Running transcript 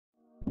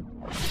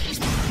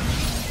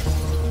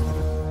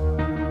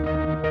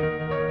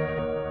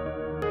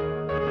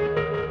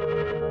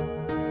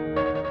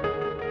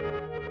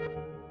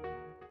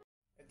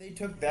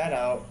took that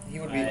out, he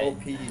would be Alright.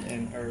 OP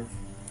in Earth.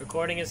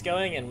 Recording is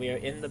going, and we are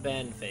in the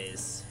ban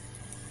phase.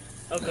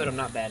 Oh, good, I'm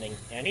not banning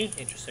Annie.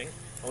 Interesting.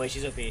 Oh wait,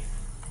 she's OP.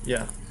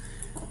 Yeah.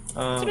 That's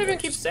what everyone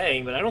keeps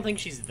saying, but I don't think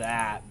she's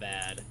that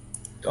bad.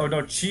 Oh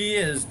no, she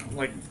is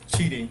like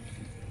cheating.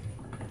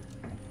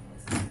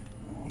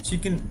 She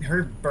can.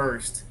 Her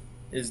burst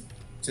is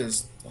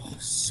just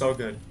so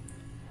good.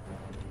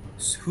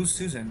 Who's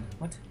Susan?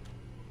 What?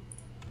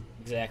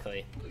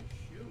 Exactly.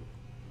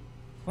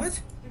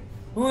 What?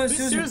 Who is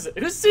Susan?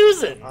 Who's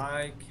Susan?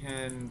 I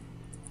can.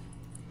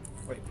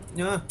 Wait.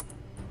 Yeah.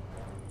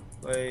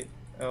 Wait.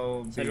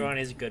 Oh.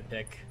 Sedroni's a good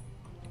pick.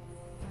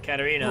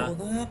 Katarina.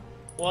 Hold up.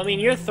 Well, I mean,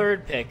 you're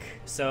third pick,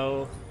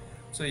 so.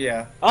 So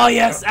yeah. Oh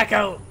yes,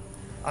 Echo.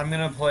 I'm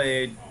gonna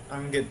play.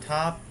 I'm gonna get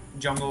top,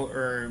 jungle,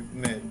 or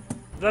mid.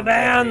 The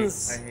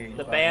bans. I hate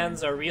the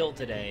bans are real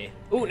today.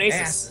 Ooh,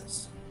 Nasus.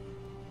 Asses.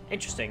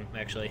 Interesting,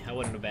 actually. I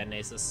wouldn't have banned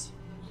Nasus.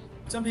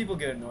 Some people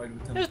get annoyed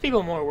with them. There's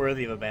people more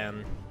worthy of a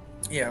ban.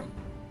 Yeah.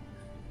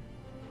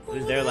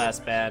 Who's their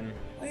last ban?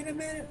 Wait a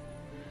minute.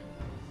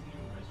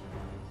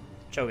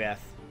 Cho'Gath.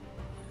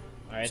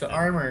 Alright. So then.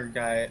 armor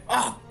guy.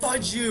 Oh,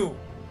 fudge you!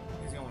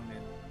 He's going mid.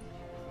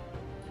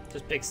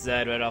 Just pick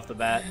Zed right off the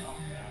bat.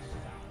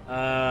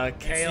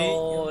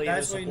 Kale, See, either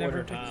that's why you support never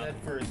or pick top. Zed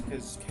first,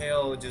 because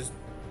Kale just.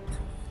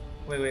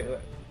 Wait.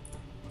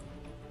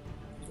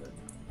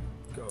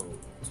 Go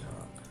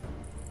top.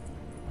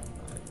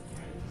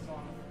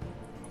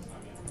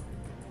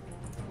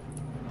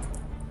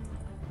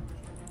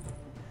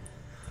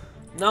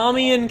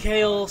 Nami and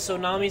Kale, so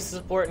Nami's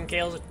support and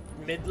Kale's a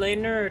mid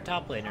laner or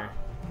top laner?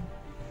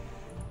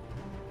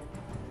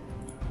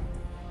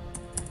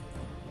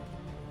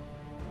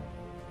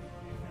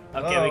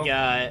 Okay, Hello? we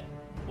got...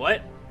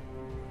 What?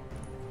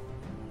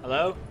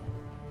 Hello?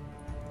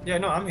 Yeah,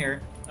 no, I'm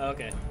here. Oh,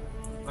 okay.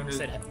 I'm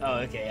just Oh,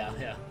 okay,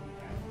 yeah.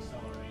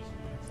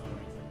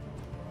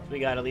 We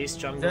got at least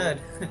jungle. dead.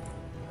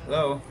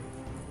 Hello.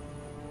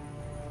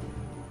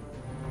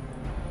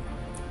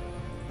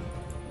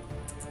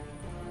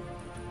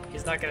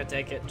 He's not gonna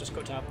take it, just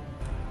go top.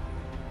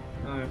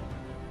 Alright.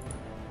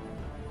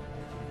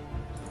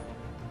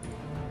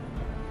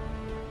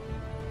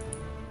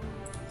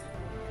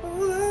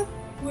 Hold up.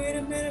 Wait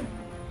a minute.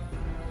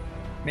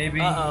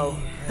 Maybe. Uh-oh.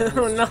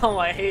 Oh no,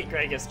 I hate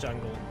Gragas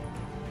jungle.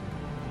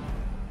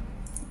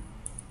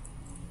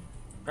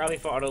 Probably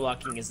for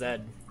auto-locking his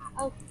Zed.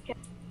 Okay.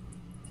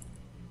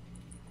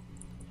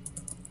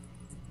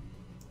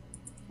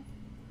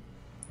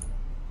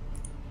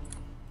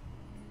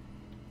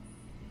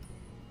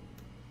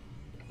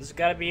 This has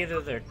gotta be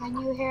either their... Can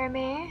you hear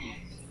me?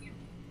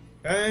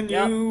 Can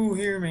Yep. you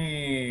hear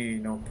me?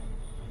 Nope.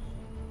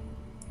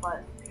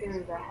 What?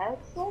 Through the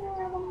headset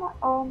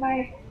or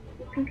my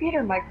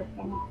computer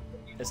microphone?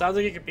 It sounds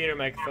like a computer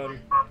microphone.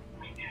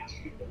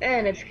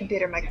 And it's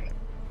computer microphone.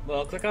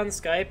 Well, click on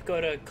Skype,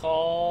 go to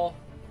call,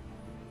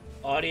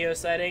 audio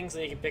settings,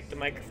 and you can pick the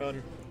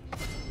microphone.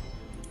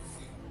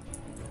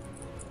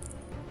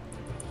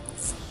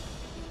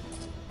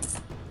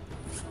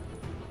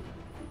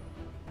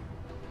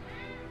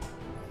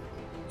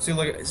 See,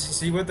 look.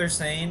 See what they're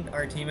saying?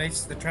 Our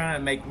teammates. They're trying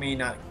to make me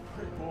not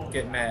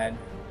get mad.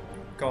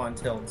 Go on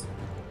tilt.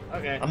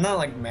 Okay. I'm not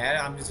like mad.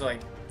 I'm just like,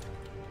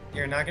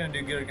 you're not gonna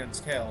do good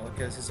against Kale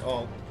because his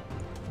ult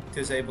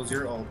disables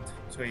your ult,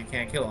 so you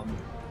can't kill him.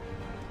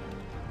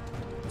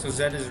 So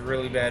Zed is a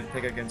really bad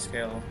pick against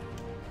Kale.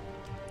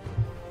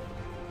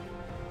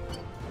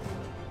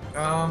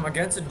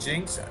 Against a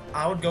Jinx,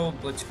 I would go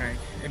with Blitzcrank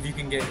if you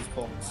can get his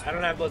pulse. I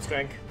don't have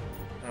Blitzcrank.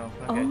 Oh,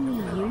 okay.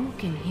 Only you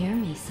can hear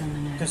me,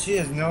 Sona. Because she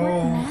has What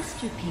no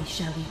masterpiece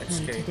shall we play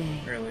escape,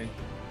 today? really.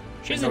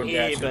 She's No an E,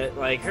 dash. but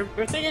like her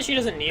thing is she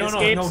doesn't need No,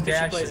 escapes because she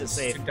dashes plays it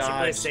safe. to She dodge,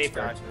 plays to safer.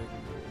 dodge it.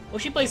 Well,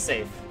 she plays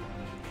safe.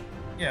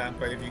 Yeah,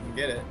 but if you can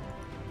get it,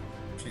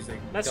 she's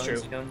like. That's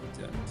true. Guns.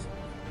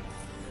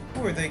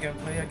 Who are they gonna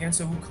play against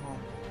a Wukong?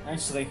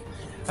 Actually,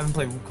 I haven't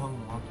played Wukong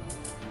in a long time.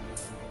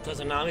 So it's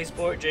a Nami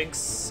support,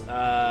 Jinx,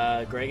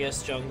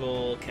 Gragas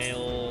jungle,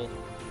 Kale,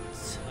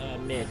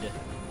 mid.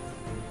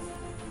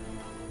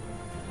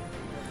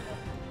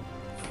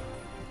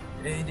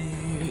 Okay.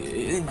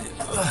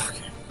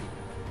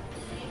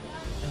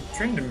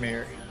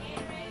 Tryndamere.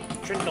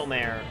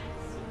 Trindlemare.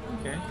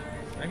 Okay,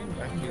 I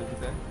can deal with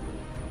that.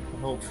 I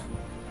hope.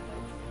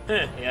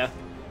 Huh, yeah.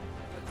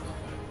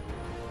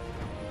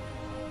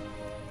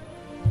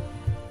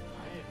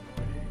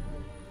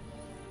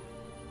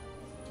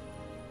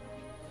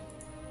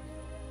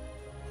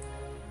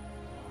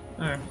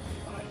 Alright.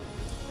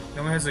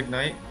 No one has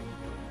Ignite?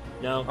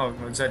 No. Oh,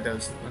 no, Zed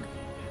does.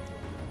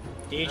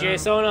 Okay. DJ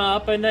Sona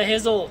up in the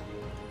hizzle.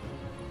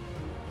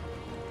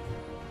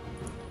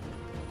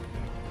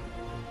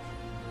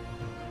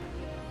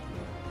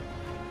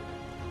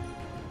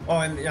 Oh,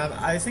 and yeah,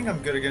 I think I'm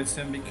good against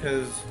him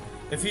because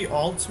if he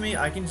ults me,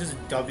 I can just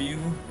W,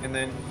 and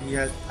then he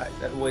has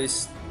that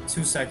wastes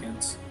 2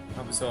 seconds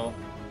of his ult.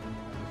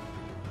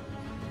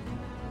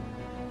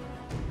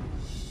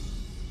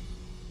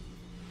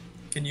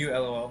 Can you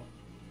LOL?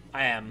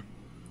 I am.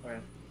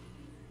 Alright.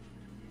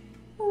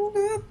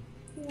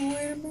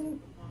 Wait a minute.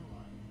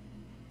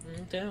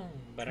 Okay.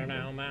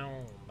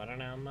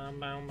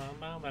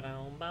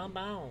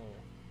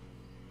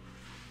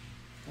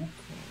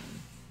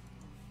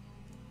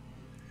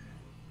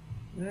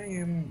 I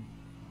am.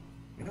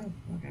 Oh,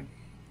 okay.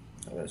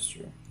 Oh, that's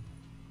true.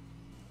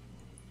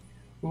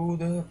 Who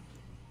the?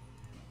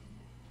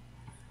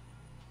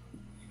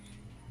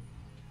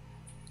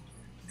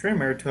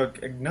 Dreamer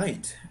took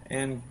Ignite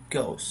and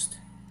Ghost.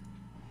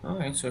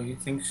 Alright, so he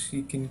thinks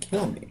he can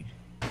kill me.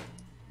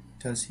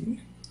 Does he?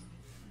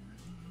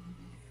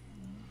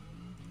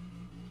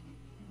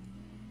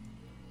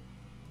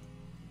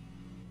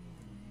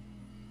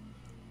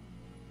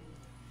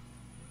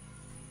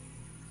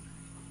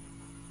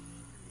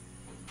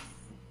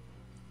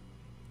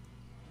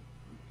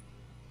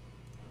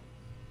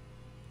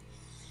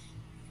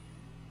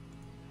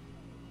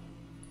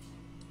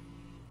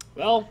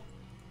 Well,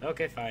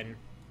 okay, fine.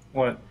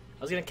 What?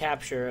 I was gonna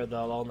capture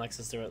the lol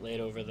nexus threat laid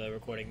over the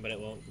recording, but it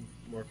won't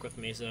work with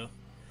me. So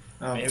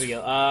Oh, here we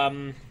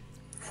go.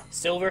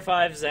 Silver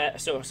 5 Z.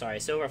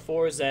 Silver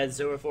 4 Zed,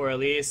 Silver 4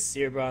 Elise,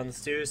 Seer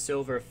Bronze 2,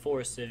 Silver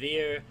 4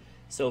 Severe,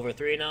 Silver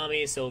 3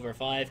 Nami, Silver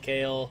 5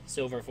 Kale,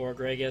 Silver 4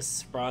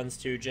 Gragas, Bronze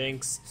 2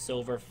 Jinx,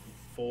 Silver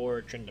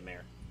 4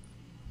 Tryndamere.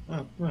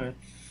 Oh, alright.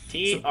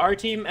 Our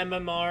team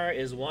MMR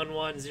is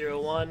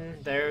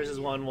 1101. Theirs is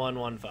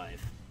 1115.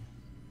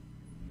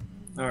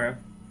 Alright.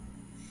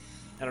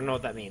 I don't know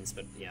what that means,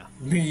 but yeah.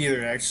 Me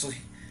either, actually.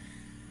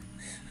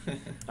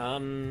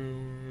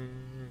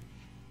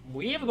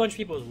 We have a bunch of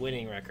people with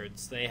winning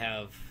records. They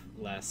have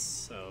less,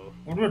 so...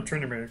 What about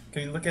Tryndamere?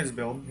 Can you look at his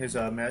build? His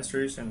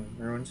masteries and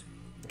runes?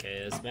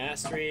 Okay, his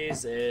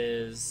masteries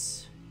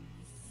is...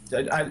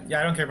 I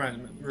don't care about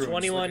his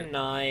runes.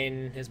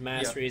 21-9. His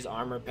masteries,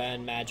 armor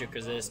pen, magic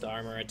resist,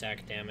 armor,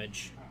 attack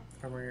damage.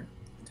 Armor,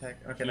 attack.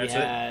 Okay, He that's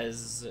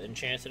has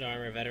enchanted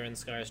armor, veteran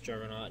scars,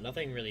 juggernaut.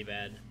 Nothing really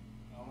bad.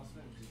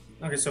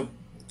 it. Okay, so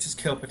just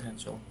kill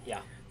potential.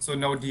 Yeah. So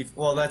no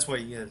well, that's what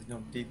he is.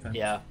 No defense.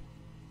 Yeah.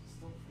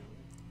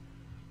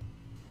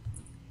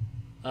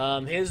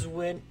 His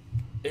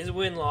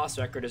win-loss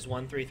record is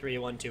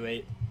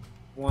 133-128.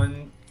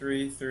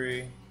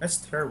 1-3-3. That's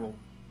terrible.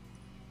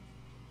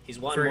 He's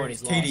won For more than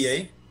he's lost.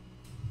 KDA?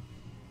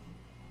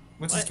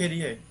 What's What? his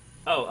KDA?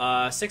 Oh,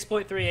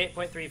 6.3,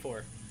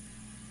 8.34.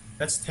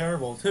 That's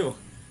terrible too.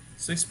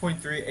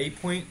 6.3,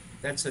 8 point.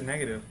 That's a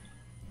negative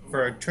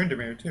for a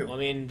Tryndamere too. Well, I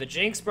mean, the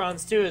Jinx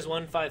Bronze 2 is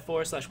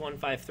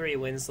 154/153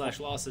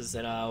 wins/losses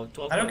at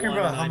 12.1. I don't care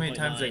about how many 9.9.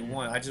 times they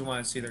won. I just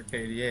want to see their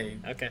KDA.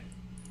 Okay.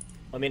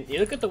 Well, I mean, you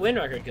look at the win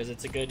record because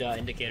it's a good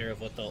indicator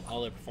of what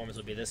all their performance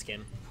will be this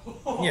game.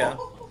 Yeah.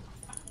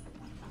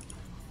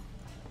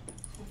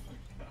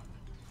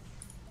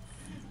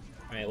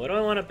 Alright, what do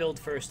I want to build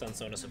first on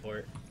Sona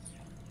support?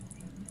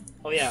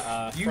 Oh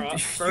yeah, first you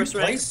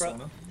rank. play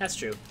Sona. That's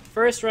true.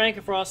 First rank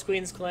of Frost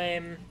Queen's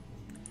Claim.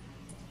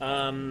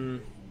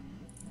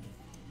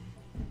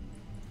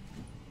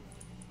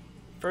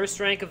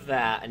 First rank of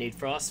that, I need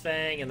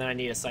Frostfang, and then I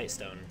need a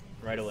Sightstone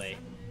right away.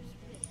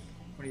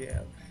 What do you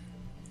have?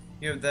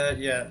 You have that,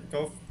 yeah.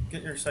 Go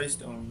get your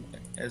Sightstone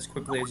as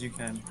quickly as you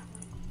can.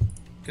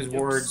 Because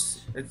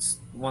wards, it's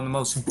one of the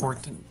most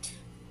important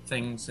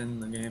things in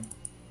the game.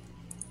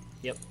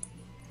 Yep.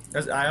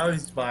 I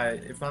always buy,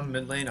 if I'm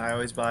mid lane, I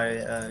always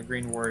buy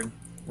green ward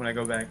when I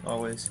go back,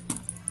 always.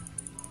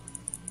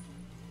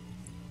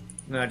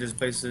 And then I just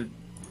place it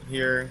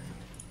here,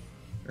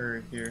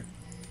 or here.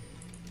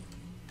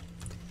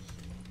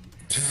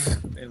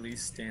 At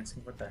least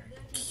dancing, what the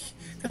heck?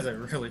 That's a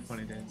really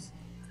funny dance.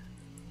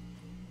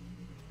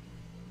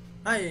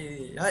 Hi.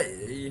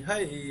 Who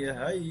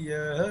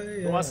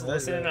wants to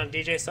listen in on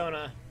DJ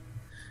Sona?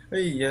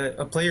 Hey,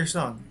 play your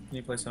song. Can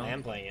you play a song? I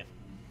am playing it.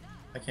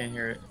 I can't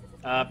hear it.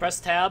 Press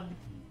tab.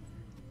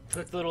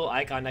 Click the little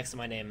icon next to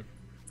my name.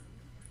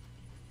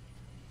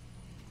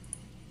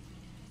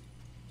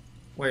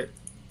 Wait.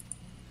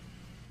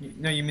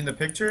 No, you mean the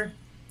picture?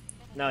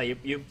 No,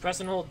 you press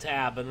and hold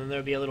tab, and then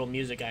there'll be a little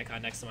music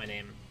icon next to my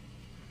name.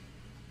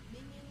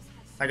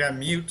 I got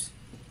mute.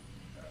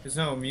 There's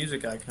no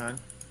music icon.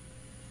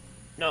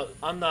 No,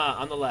 on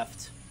the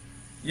left.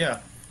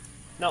 Yeah.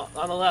 No,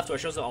 on the left where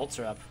it shows the alts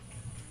are up.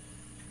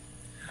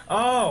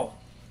 Oh!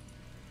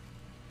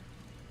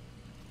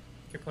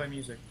 Okay, play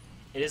music.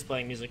 It is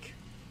playing music.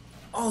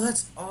 Oh,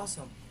 that's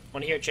awesome.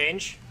 Want to hear it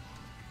change?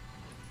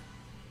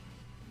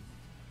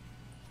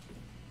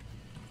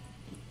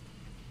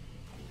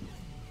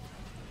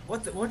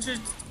 What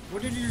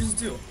did you just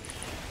do?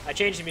 I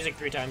changed the music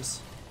 3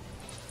 times.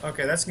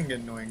 Okay, that's gonna get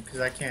annoying because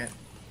I can't.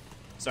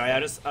 Sorry,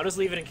 I'll just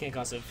leave it in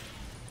concussive.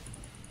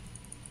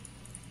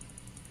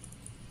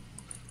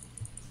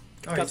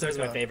 Oh, you Concussive is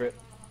took my favorite.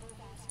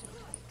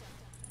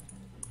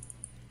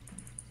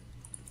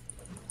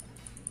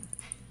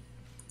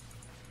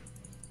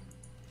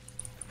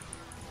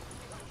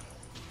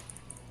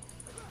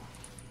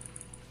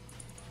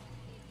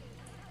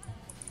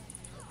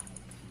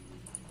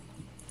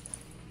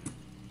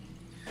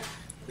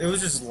 It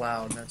was just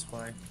loud, that's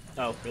why.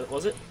 Oh,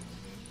 was it?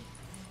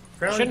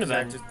 Apparently, Shouldn't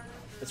have been. just-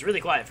 It's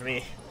really quiet for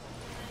me.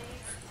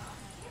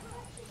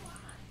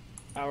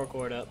 power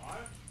cord up.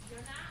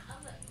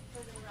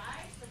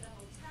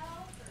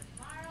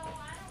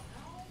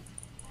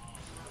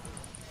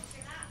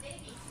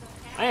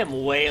 I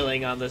am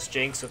wailing on this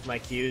Jinx with my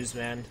Qs,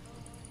 man.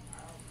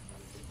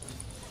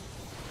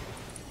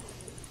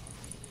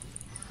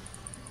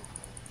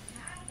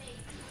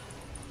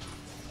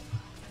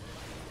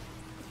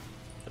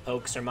 The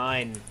pokes are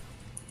mine.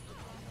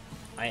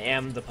 I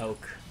am the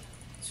poke.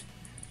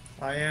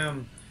 I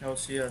am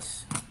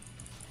LCS.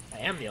 I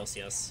am the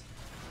LCS.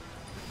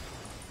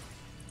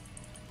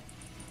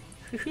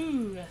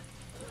 Hoo-hoo.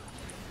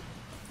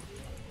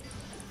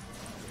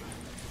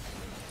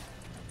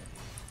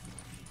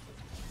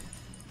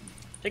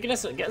 Getting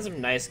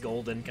some nice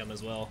gold income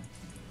as well.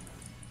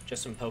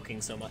 Just from poking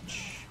so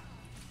much.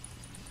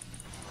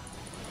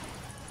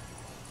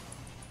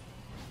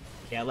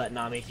 Yeah, let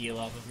Nami heal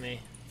off of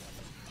me.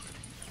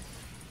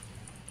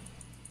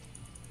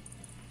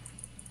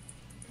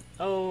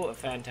 Oh,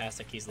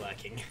 fantastic, he's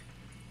lacking.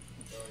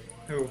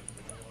 Who?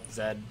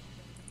 Zed.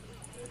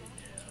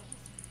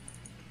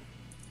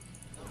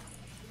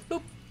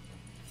 Boop.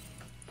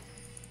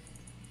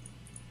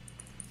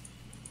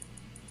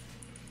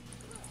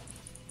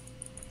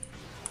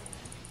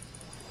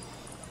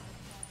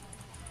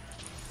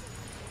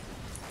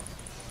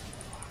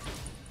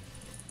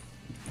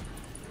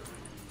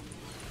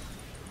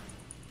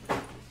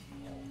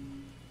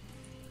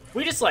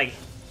 We just like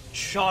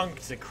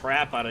chunked the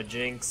crap out of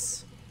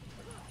Jinx.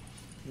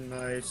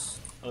 Nice.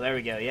 Oh, there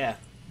we go, yeah.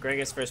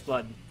 Gregus first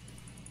blood.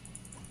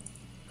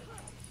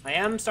 I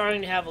am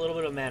starting to have a little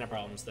bit of mana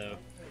problems, though.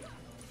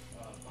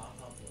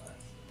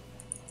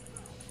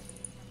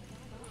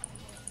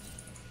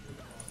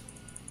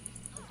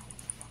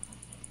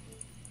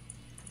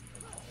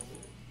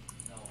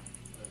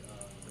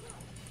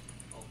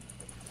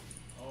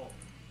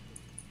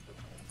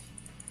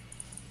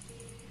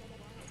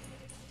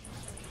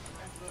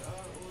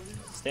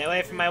 Stay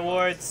away from my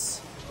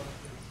wards.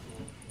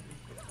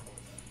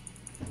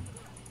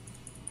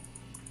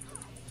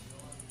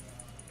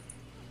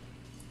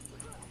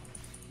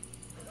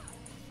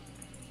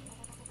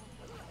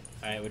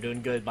 Alright, we're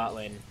doing good bot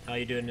lane. How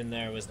you doing in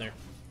there, Wisner?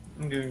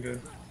 I'm doing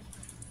good.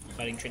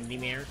 Fighting Trinity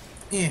Mirror?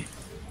 Yeah.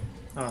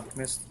 Oh,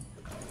 missed.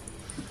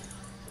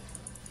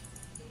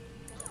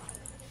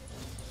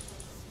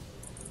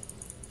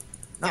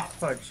 Ah,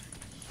 fudge.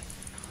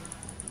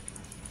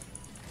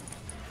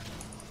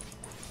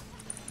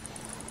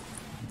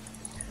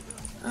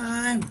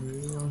 I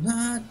will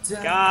not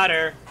die. Got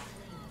her!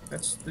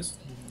 This is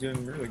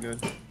doing really good.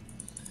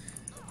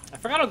 I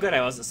forgot how good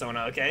I was at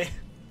Sona, okay?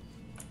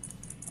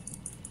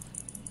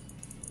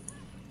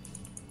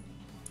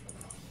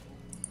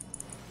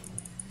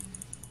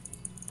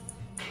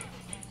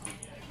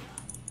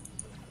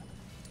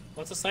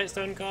 What's a sight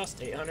stone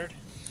cost? 800?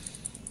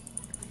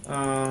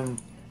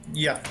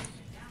 Yeah.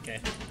 Okay.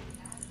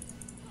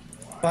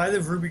 Buy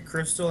the ruby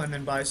crystal and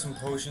then buy some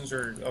potions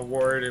or a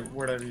ward or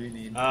whatever you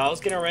need. I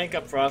was gonna rank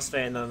up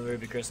Frostfang and then the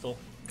Ruby Crystal.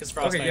 Because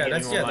Frostfang Okay, yeah, gave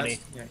that's me more money.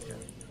 yeah.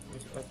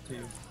 It's up to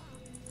you.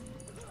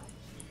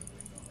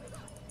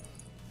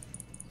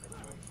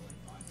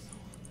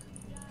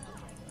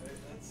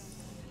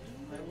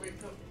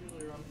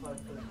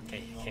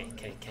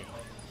 Okay.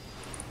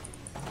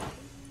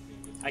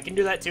 I can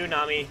do that too,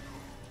 Nami.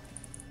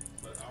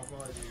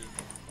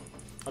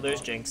 Oh,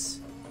 there's Jinx.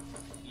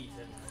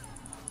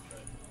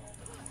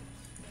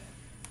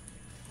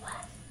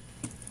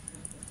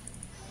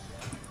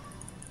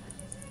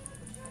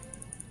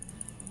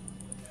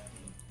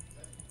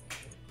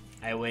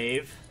 I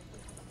wave.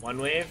 One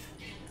wave?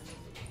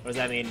 What does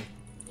that mean?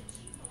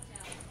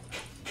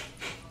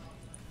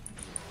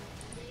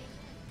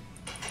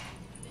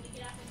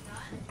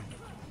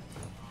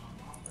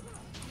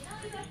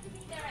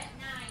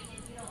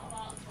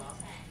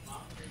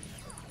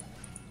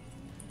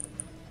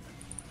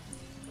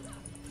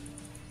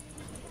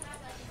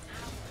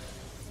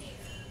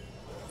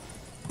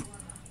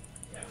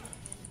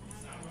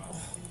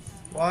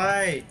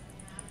 Why?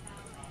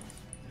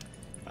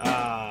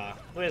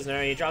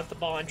 Wisner, you dropped the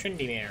ball on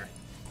Trinity Mirror.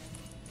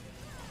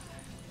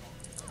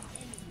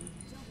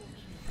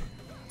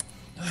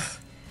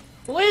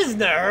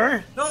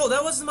 Wisner! No,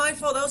 that wasn't my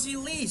fault. That was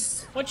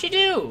Elise. What'd you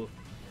do?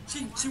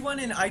 She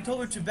went in. I told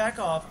her to back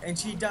off, and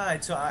she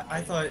died. So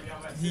I thought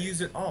he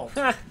used it all.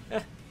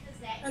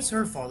 That's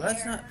her fault.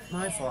 That's not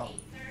my fault.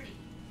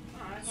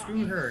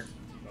 Screw her.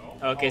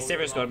 Okay,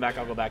 Saber's going back.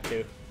 I'll go back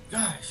too.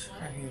 Gosh,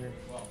 I hate her.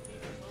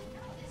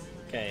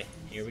 Okay,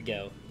 here we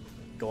go.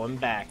 Going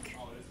back.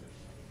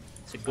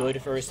 It's a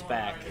good first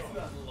back.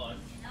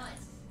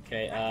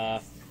 Okay,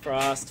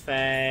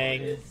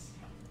 Frostfang,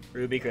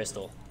 Ruby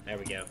Crystal. There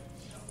we go.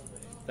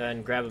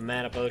 Then grab a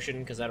mana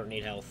potion, because I don't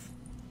need health.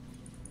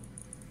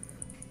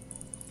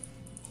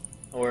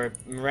 Or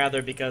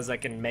rather, because I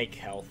can make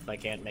health, I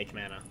can't make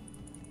mana.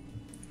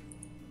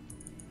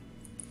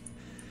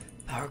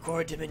 Power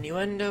chord,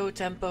 diminuendo,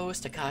 tempo,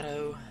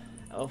 staccato.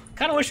 Oh,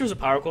 kind of wish there was a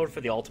power chord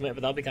for the ultimate, but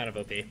that'll be kind of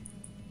OP.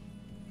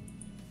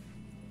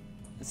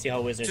 Let's see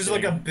how Wizard's Just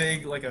doing. like a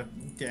big, like a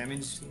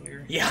damage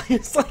dealer. Yeah,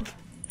 it's like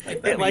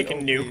It like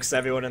nukes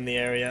everyone in the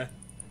area.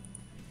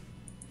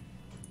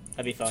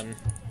 That'd be fun.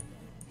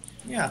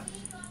 Yeah.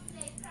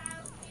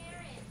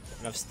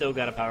 And I've still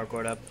got a power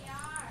cord up.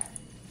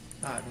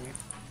 Ah, dang it.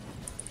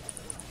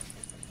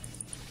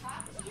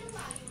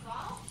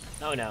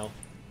 Oh no.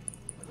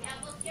 Yeah,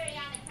 we'll carry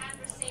on the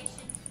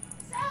conversation.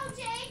 So,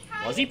 Jake,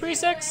 how Was you he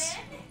pre-sex? doing?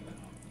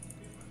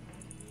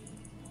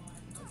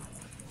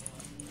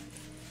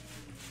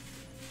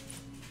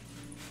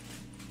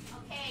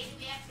 Okay, do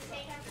we have to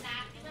take our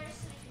binoculars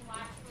so we can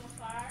watch from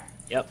afar?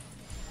 Yep.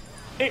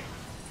 Hey.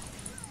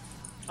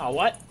 Oh,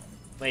 what?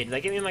 Wait, did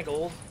that give me my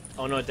gold?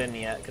 Oh no, it didn't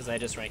yet, because I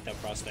just ranked up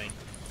Frostbane.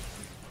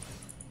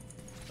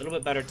 A little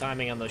bit better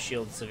timing on those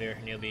shields, Severe,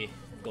 and you'll be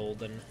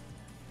golden.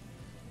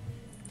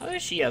 How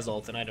does she has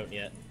ult and I don't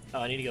yet? Oh,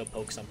 I need to go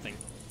poke something.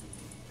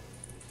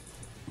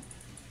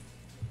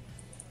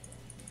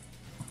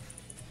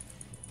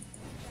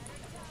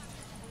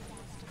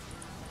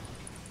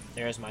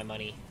 There's my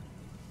money.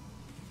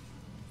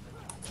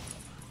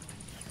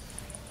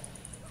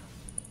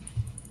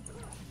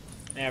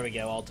 There we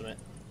go, ultimate.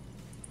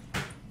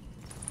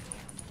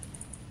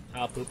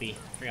 Oh, poopy.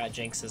 Forgot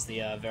Jinx is the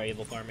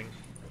variable farming.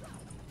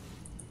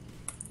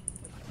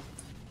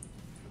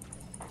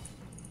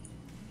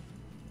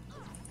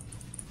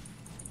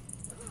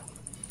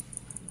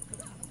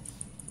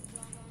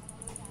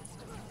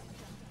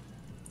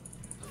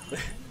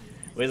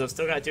 Wait, I've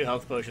still got 2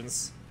 health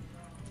potions.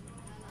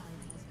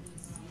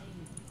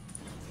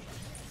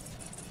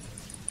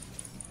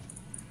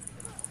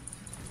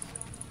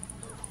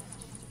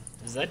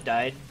 Zed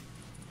died.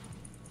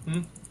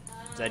 Hmm?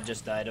 Zed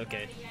just died,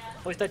 okay.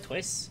 Oh, he's died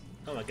twice?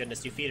 Oh my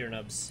goodness, you feeder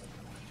nubs.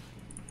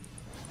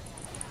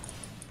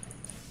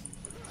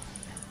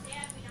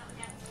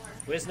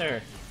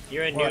 Wisner,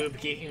 you're a What? noob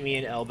keeping me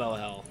in elbow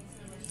hell.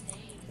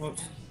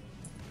 Whoops.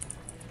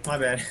 My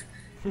bad.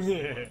 I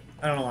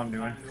don't know what I'm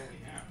doing.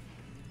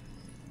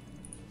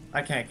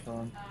 I can't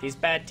kill him. These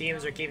bad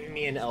teams are keeping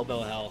me in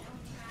elbow hell.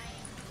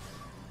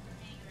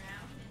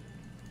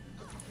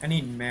 I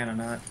need mana,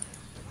 not.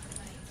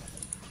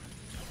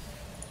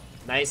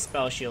 Nice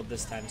spell shield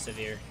this time,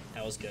 Severe.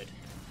 That was good.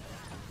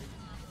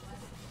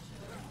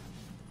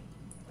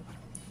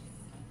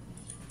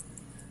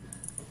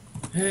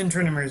 And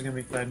Trinimir is gonna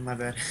be fed, my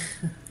bad.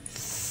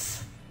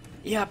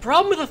 Yeah,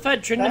 problem with a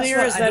Fed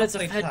Tryndamere is that it's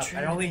a Fed top.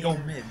 I only go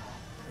Tryndamere. mid.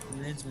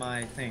 Mid's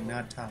my thing,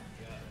 not top.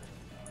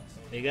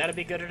 You gotta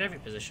be good at every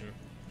position.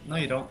 No,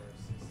 you don't.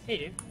 Hey,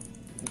 you do.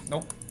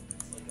 Nope.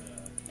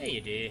 Hey,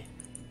 you do.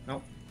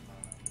 Nope.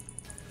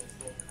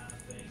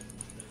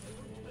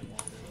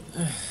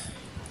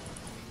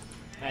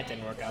 That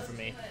didn't work out for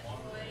me.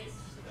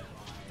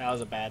 That was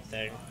a bad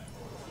thing.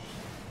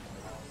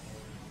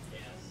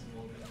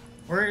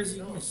 Where is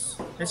he?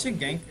 I should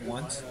gank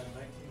once.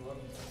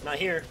 Not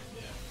here.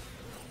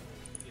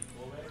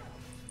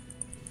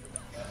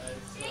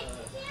 Jake, you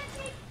can't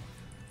take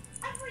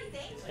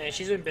everything. And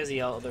she's been busy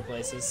all other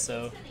places,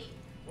 so.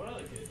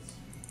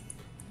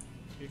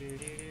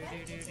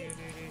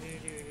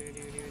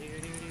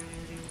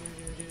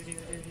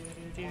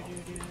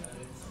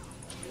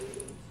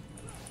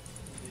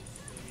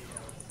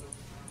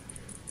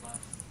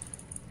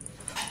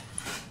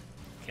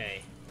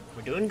 Okay,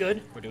 we're doing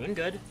good. We're doing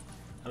good.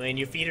 I mean,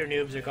 you feeder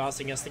noobs are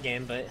costing us the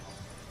game, but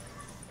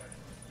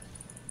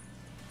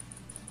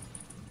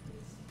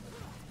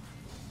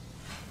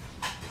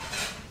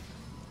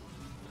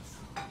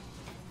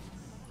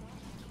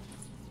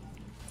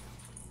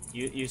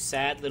you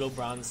sad little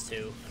bronze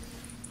too.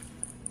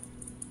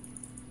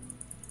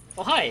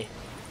 Oh hi.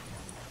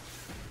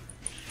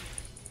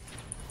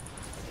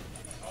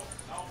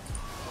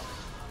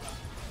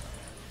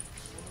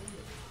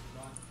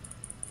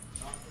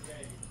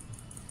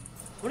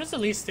 What is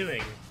Elise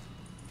doing?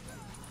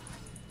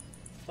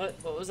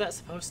 What was that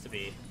supposed to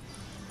be?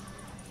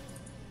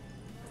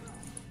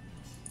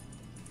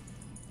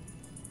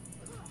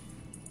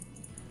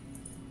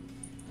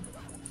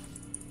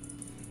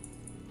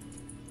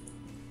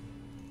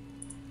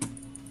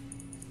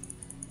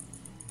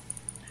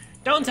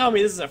 Don't tell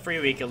me this is a free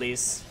week,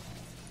 Elise.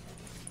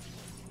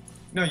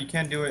 No, you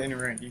can't do it in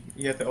rank.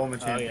 You have to own the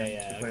Oh champion. yeah,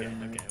 yeah. to play Okay, it in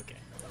rank. okay, okay.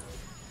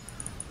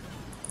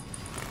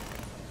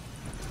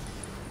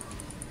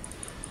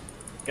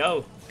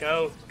 Go,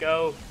 go,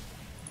 go,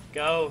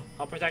 go.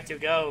 I'll protect you.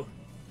 Go.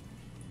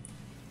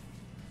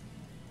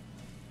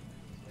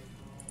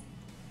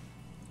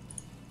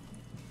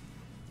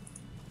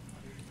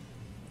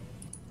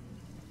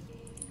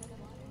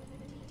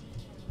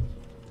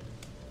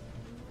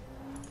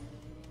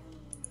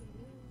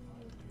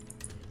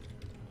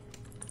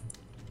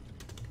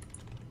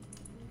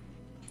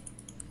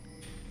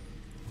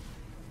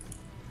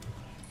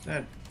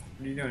 Zed,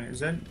 what are you doing? Is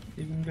that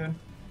even good?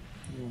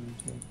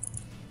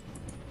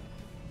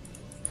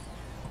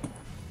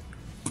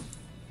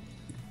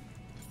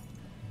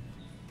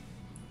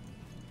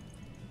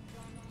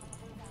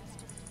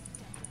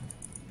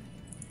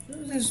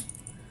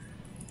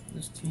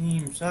 This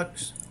team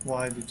sucks. Well,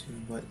 I do too,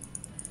 but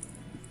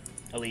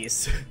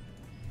Elise.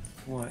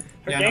 What?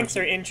 Her Yeah, I know ganks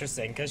are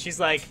interesting because she's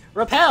like,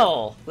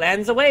 repel!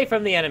 Lands away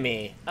from the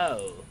enemy!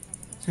 Oh.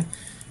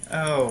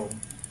 Oh.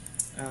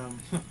 How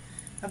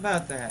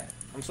about that?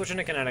 I'm switching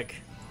to kinetic.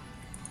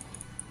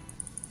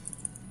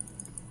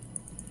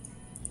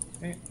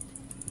 Okay.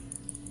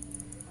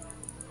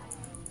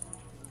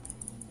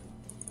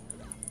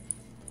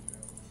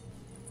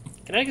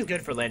 Kinetic is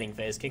good for landing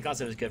phase.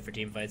 Concussive is good for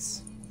team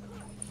fights.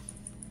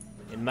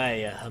 In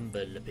my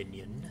humble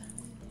opinion.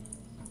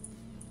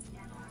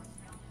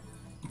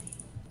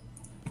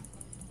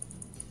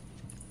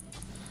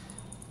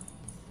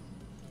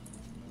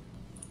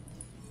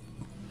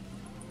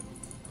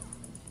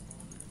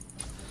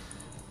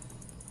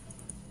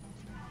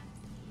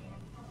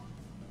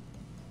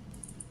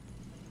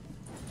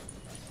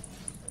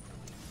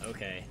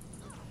 Okay.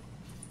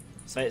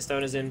 Sight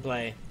Stone is in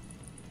play.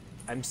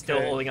 I'm still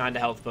Okay. holding on to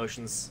health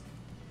potions.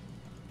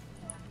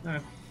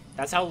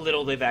 That's how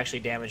little they've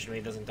actually damaged me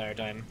this entire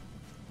time.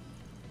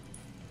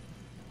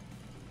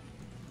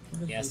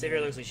 Yeah,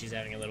 Savior looks like she's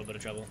having a little bit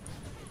of trouble.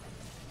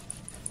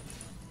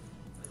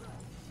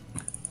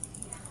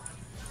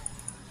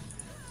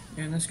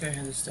 Yeah, and this guy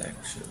has a stack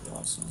of shit.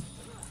 Awesome.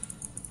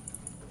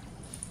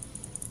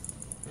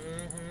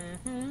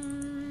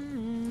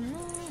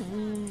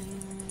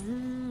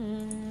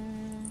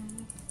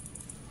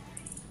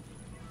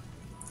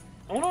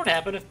 I wonder what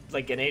happened if,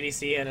 like, an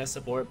ADC and a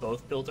support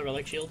both built a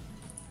Relic Shield.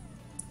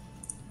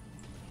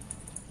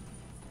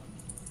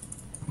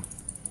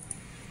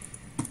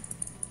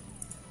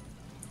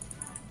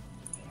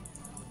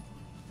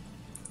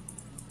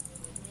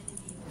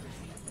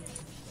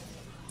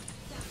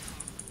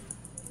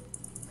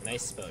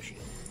 Nice spell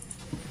shield.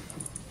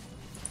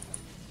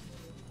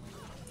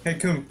 Hey,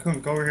 Kun,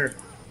 go over here.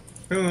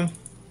 Kun.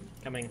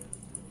 Coming.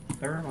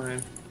 Never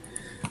mind.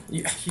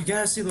 You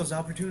gotta see those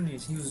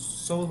opportunities. He was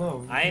so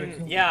low.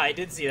 Yeah, I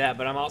did see that,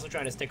 but I'm also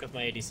trying to stick with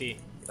my ADC.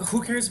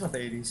 Who cares about the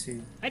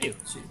ADC? I do.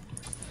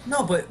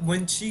 No, but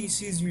when she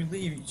sees you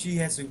leave, she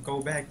has to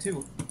go back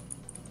too.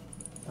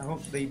 I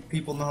hope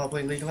people know how to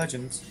play League of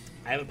Legends.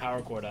 I have a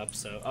power cord up,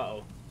 so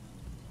uh-oh.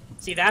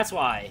 See, that's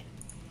why.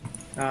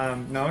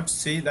 No,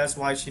 see, that's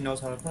why she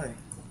knows how to play.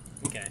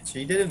 Okay.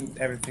 She did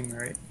everything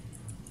right.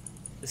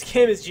 This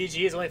game is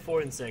GG. It's only 4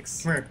 and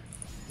 6. Come here.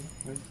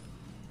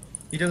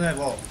 He doesn't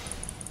have ult.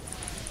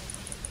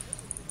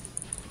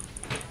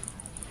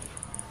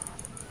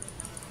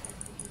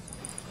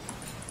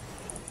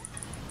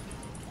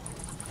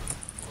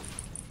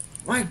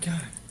 My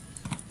God.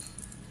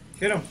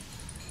 Hit him.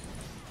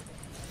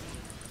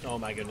 Oh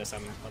my goodness,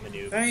 I'm a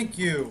noob. Thank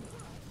you.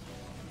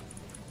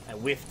 I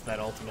whiffed that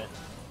ultimate.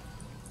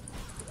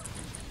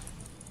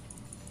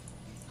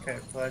 Okay,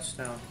 flash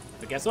down.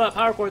 But guess what?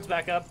 Power cord's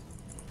back up.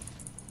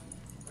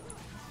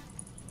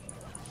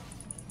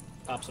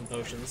 Pop some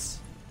potions.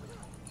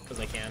 Because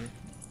I can.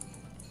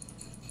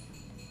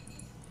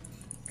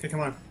 Okay, come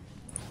on.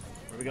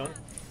 Where are we going?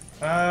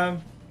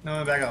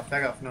 No, back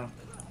off, no.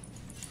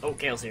 Oh,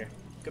 Kale's here.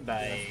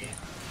 Goodbye.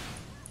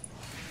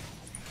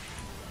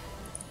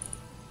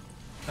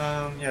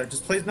 Yeah,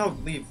 just please, no,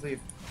 leave.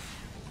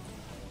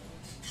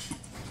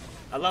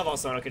 I love how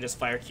Sona could just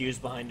fire Qs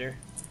behind her.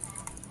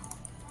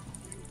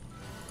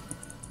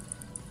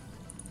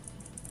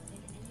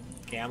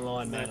 Okay, I'm low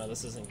on mana.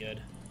 This isn't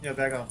good. Yeah,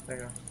 back off.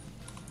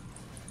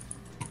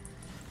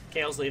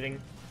 Kale's leaving.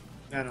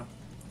 Yeah, no.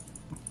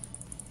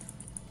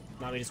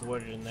 Mommy just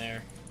warded in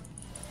there.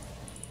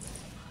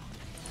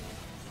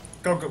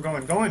 Go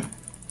in.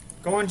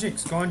 Go on,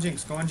 Jinx. I don't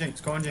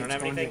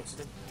have anything.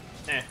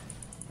 Eh.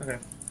 Okay.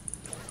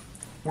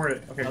 Word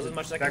it. Okay. That was as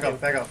much as I back could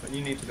off, back off.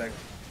 You need to back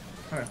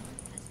off. Okay.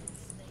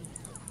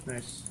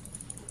 Nice.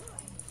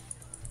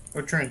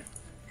 Oh, Trend.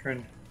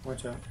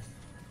 Watch out.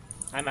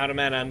 I'm out of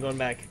mana. I'm going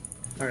back.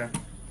 Okay.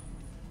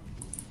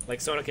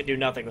 Like, Sona can do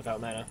nothing without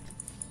mana.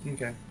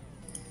 Okay.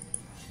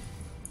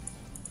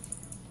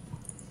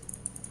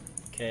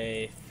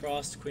 Okay,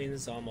 Frost Queen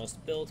is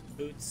almost built.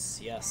 Boots,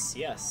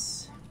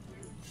 yes.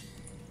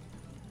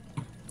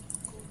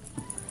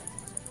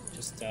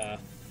 Just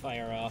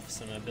fire off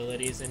some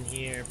abilities in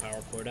here.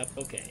 Power cord up,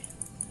 okay.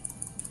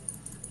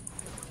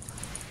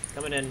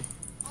 Coming in.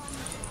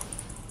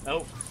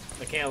 Oh,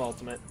 the Kale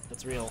ultimate.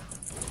 That's real.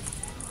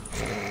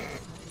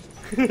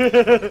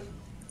 That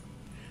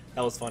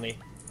was funny.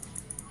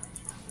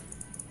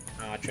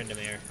 Ah,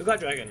 Trendamere. Who got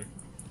Dragon?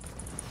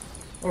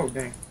 Oh,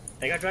 dang.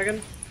 They got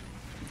Dragon?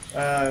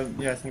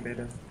 Yeah, I think they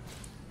did.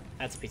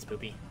 That's a piece of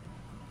poopy.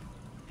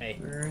 Hey,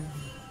 Where-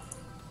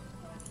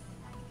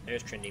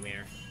 there's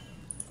Trendamere.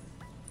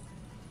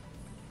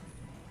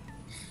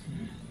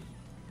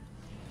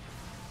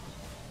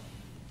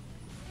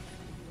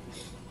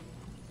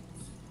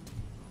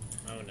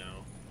 Oh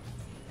no.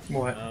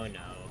 What? Oh no.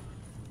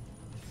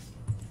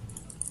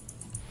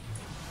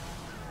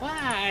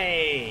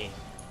 Why?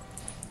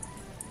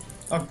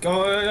 Oh,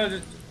 go.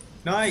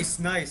 Nice.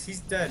 He's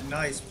dead.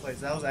 Nice place.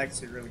 That was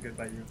actually really good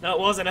by you. No, it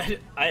wasn't.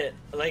 I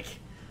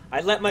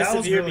let my That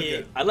was severe really be.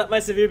 good. I let my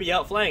severe be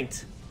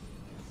outflanked.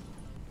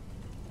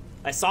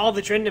 I saw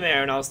the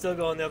Trendamere and I was still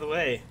going the other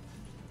way.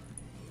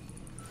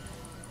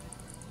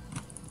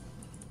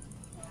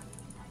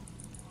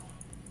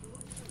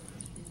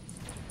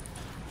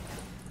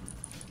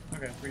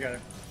 Okay, we got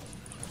it.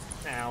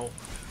 Ow.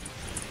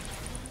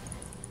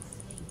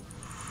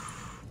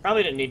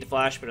 Probably didn't need to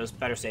flash, but it was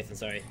better safe than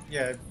sorry.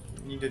 Yeah,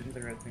 you did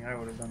the right thing. I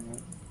would have done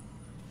that.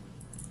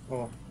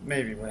 Well,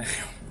 maybe, but...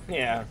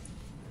 Yeah.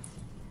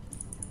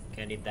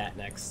 Okay, I need that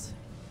next.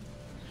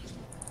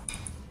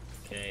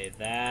 Okay,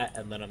 that,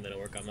 and then I'm gonna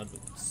work on my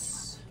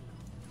boots.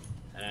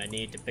 And I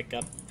need to pick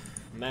up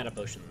mana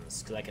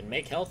potions, because I can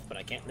make health, but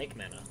I can't make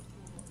mana.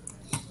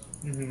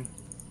 Mm-hmm.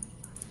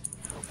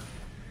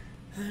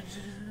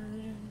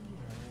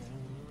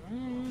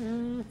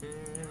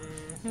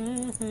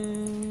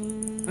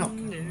 Oh.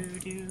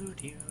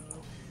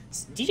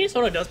 DJ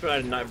Sona does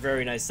provide a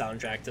very nice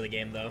soundtrack to the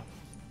game, though.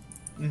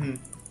 Mm-hmm.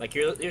 Like,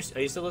 are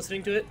you still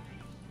listening to it?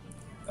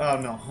 Oh,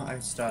 no, I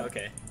stopped.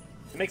 Okay.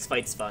 It makes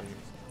fights fun.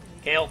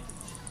 Kale.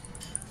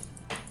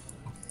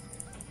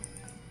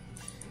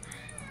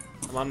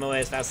 I'm on my way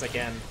as fast as I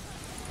can.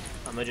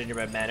 I'm a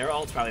gingerbread man. Her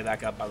ult's probably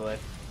back up, by the way.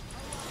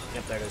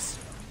 Yep, there it is.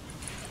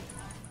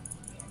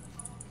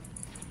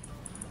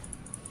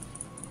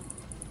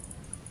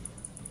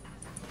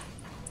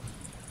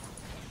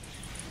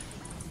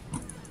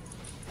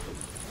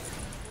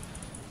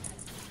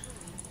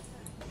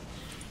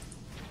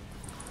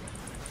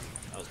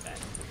 That was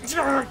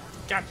bad.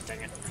 God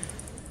dang it.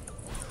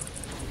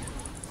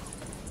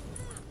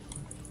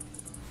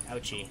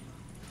 Ouchie.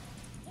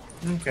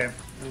 Okay,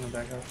 I'm gonna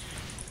back up.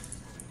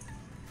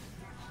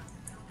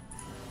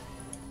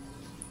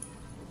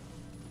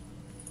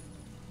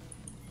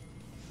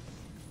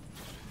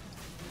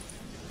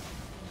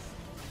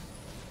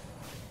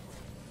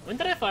 When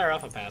did I fire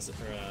off a passive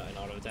for an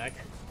auto attack?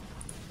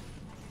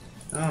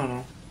 I don't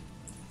know.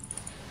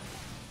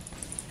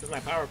 Because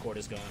my power cord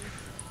is gone.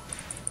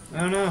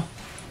 I don't know.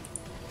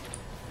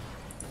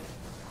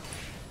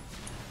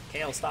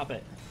 Kale, stop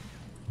it.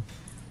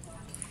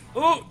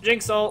 Ooh,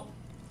 Jinx ult.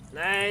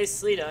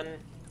 Nicely done.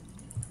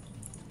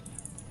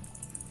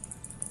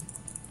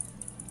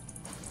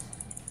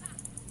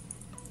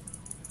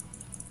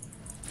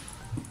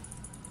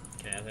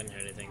 Okay, I didn't hear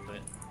anything, but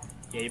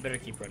yeah, you better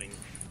keep running.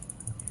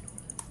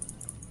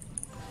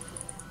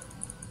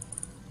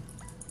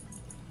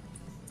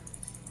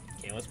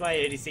 Okay, once my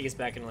ADC gets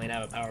back in lane, I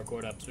have a power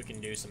cord up so we can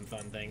do some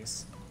fun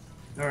things.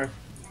 Alright.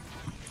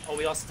 Oh,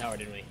 we lost the tower,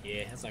 didn't we?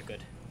 Yeah, that's not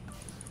good.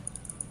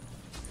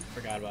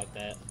 Forgot about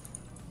that.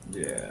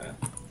 Yeah.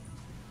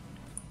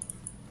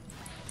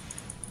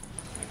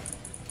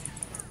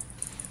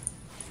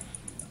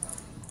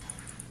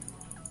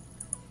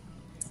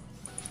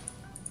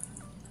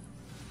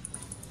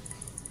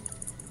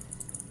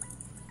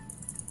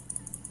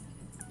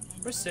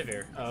 Where's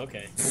Sivir? Oh,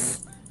 okay.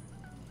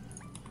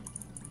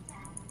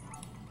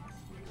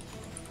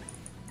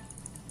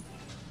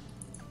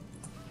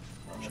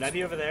 Should I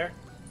be over there?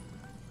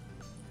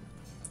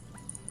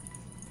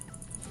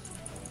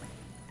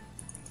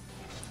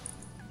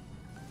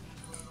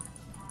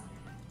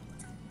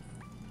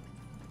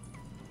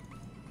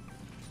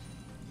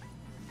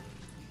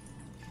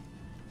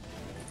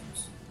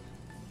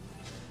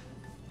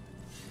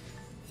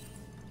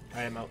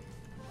 Alright, I'm out.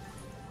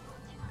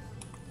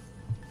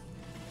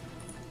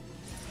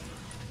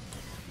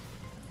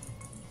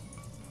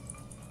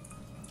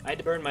 I had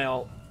to burn my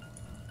ult.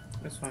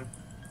 That's fine.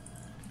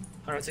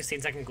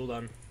 116-second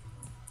cooldown.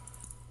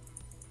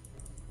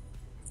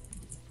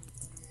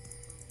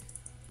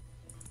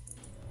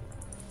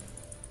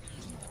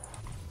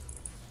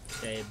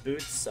 Okay,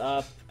 boots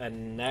up,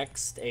 and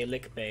next a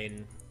lick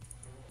bane.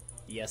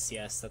 Yes,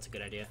 yes, that's a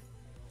good idea.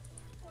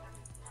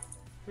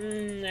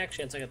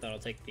 Actually, on second thought, I'll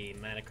take the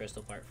mana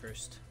crystal part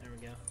first. There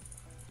we go.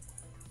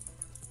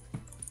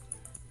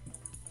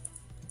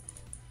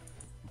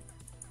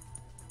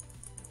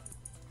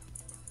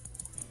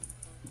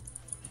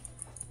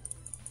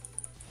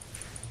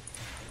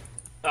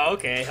 Oh,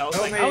 okay. I was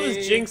Help like, how is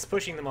me. Jinx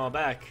pushing them all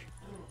back?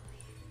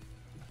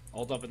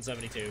 Ult up in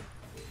 72.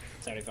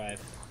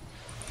 75.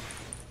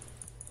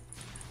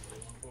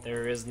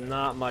 There is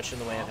not much in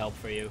the way of help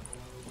for you.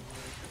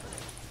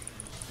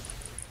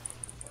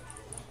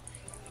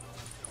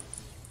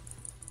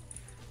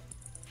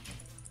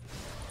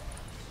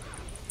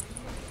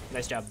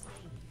 Nice job.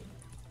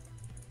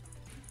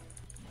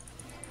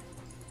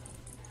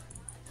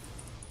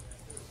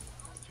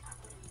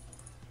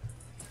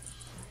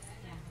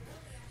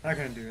 Not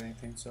gonna do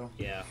anything, so.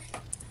 Yeah.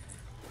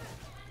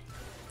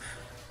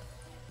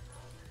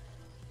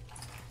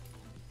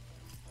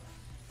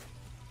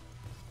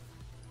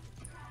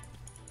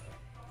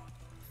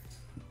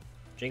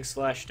 Jinx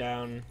flash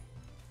down.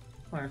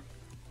 Alright.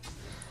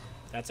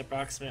 That's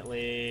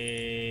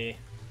approximately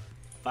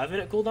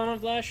 5-minute cooldown on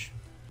flash.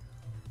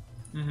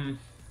 Mm-hmm.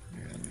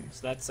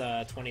 So that's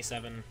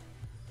 27.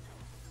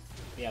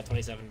 Yeah,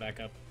 27 back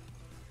up.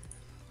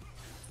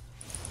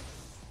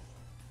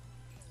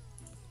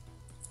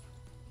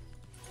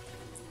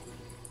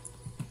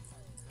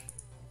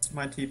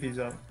 My TP's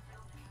up.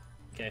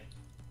 Okay.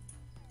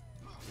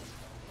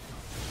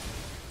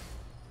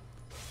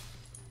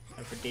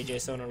 Time for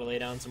DJ Sona to lay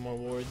down some more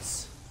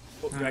wards.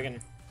 Oh,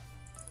 dragon.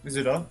 Is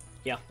it up?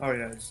 Yeah. Oh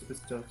yeah, it's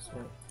still. So.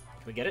 Can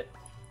we get it?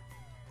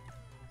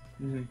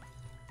 Mm-hmm.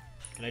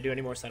 Can I do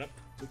any more setup?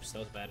 Oops, that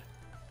was bad.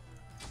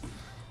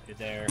 Do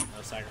there.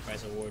 I'll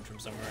sacrifice a ward from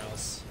somewhere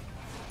else.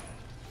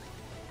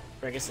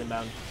 Break us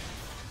inbound.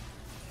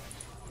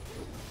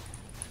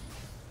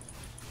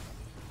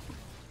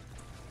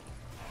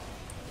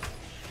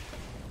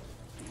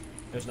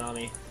 There's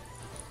Nami.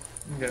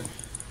 Okay.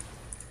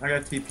 I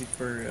got TP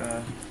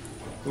for,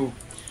 ooh.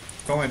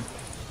 Go in.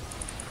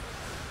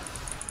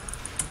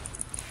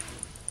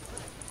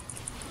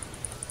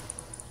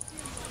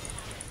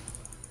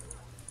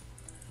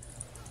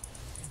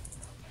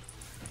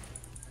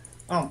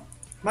 Oh,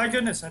 my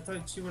goodness, I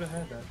thought she would have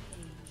had that.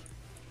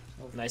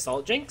 Nice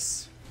ult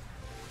Jinx?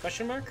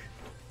 Question mark?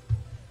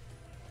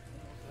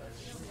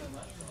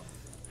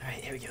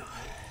 Alright, here we go.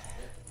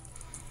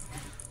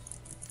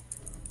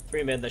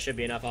 3 mid, that should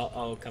be enough.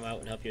 I'll come out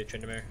and help you with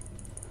Tryndamere.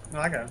 No,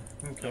 I got him.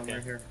 I'm killing Okay.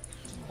 right here.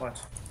 Watch.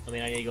 I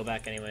mean, I need to go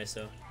back anyway,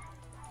 so.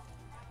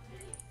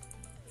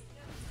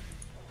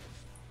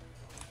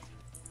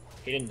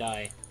 He didn't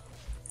die.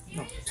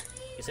 No.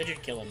 You said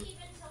you'd kill him.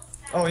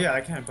 Oh yeah,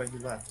 I can, but he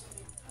left.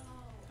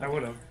 I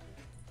would have.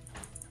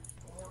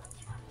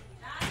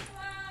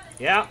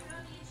 Yeah!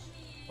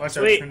 Watch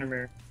Sweet. out,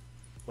 Tryndamere.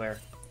 Where?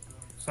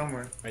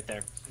 Somewhere. Right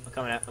there.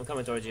 I'm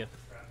coming towards you.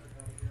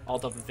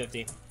 Alt up in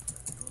 50.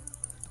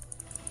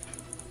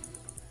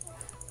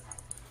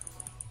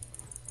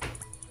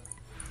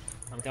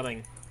 I'm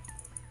coming.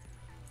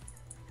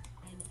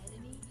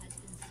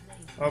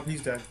 Oh,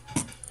 he's dead.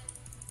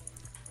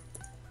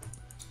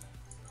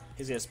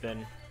 He's gonna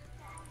spin.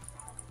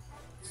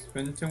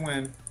 Spin to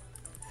win.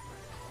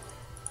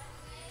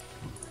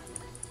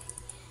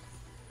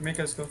 Make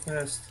us go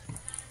fast.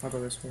 I'll go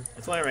this way.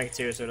 It's only rank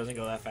 2, so it doesn't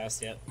go that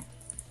fast yet.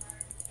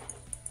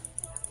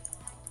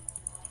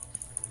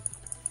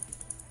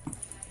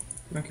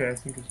 Okay, I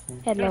think it's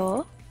fine.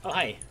 Hello? Oh,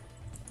 hi.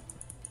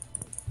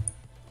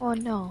 Oh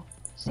no. Oh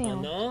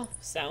Sound. no?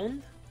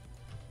 Sound?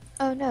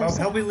 Oh no. Oh, sound.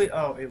 help me.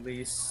 Oh, at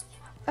least.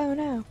 Oh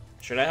no.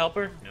 Should I help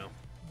her? No.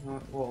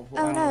 Well, Oh,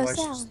 I don't know no, why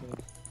she's sound. still.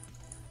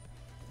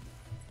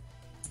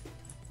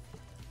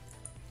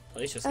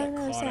 At least just Oh, got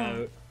no, caught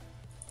sound. out.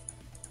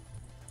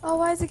 Oh,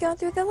 why is it going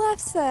through the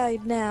left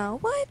side now?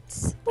 What?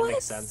 That What?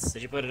 makes sense.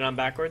 Did you put it on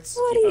backwards?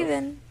 What Keep up.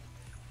 even?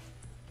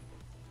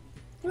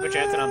 You put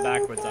your headset on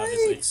backwards,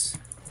 obviously.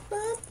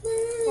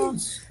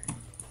 Please.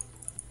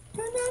 I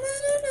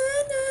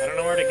don't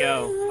know where to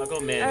go. I'll go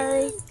mid.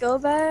 Alright, go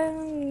back.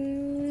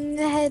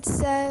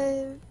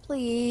 Headset,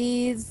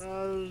 please.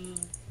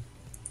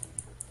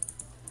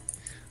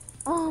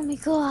 Oh my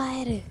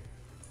god.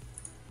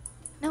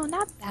 No,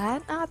 not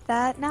that. Not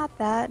that. Not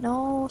that.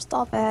 No,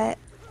 stop it.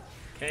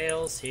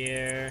 Kale's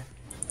here.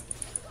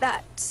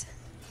 That.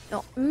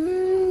 No.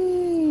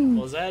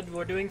 Well, Zed,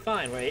 we're doing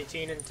fine. We're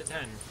 18 into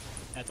 10.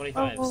 At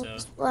 25, so.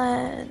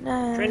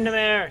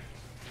 Tryndamere!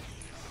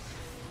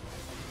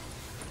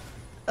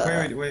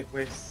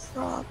 Wait.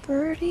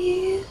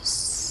 Properties.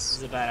 This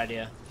is a bad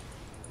idea.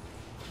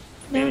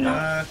 No, Maybe no.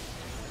 not.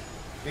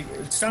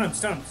 Stun him.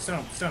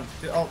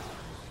 Oh,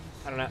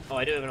 I don't know. Oh,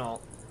 I do have an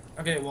ult.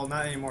 okay, well,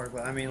 not anymore,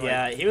 but I mean, like.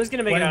 Yeah, he was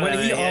gonna make it out When of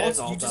he it. He had his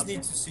ults, you ult just up.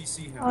 need to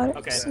CC him. Auto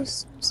Okay.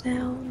 system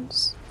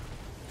sounds.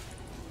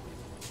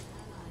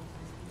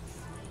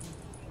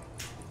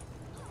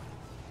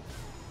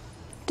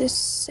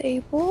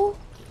 Disable.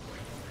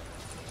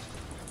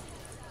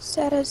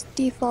 Set as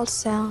default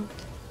sound.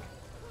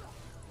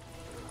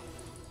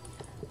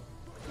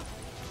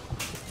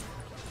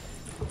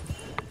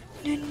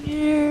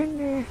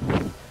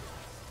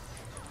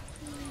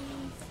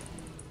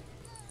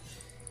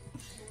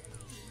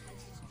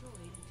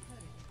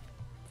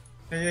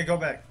 Yeah, go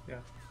back. Yeah.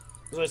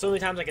 So there's so many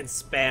times I can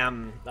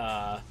spam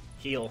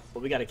heal,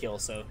 but we gotta kill,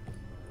 so.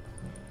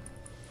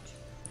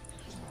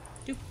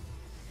 Doop.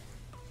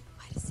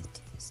 Why does it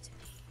do this to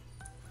me?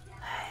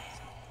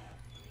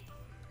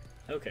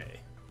 Okay.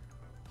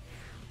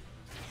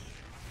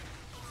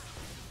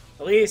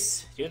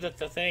 Elise, do the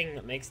thing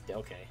that makes.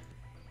 Okay.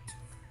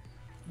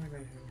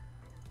 Okay.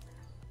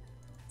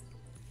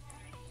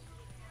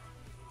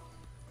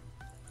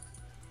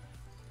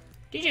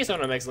 DJ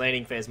Sona makes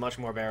laning phase much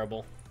more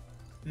bearable.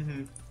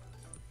 Mm-hmm.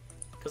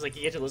 Cause like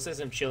you get to listen to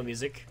some chill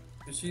music.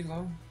 Is she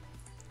low?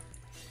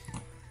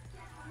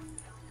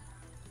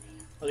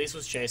 Elise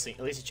was chasing.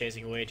 Elise is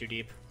chasing way too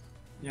deep.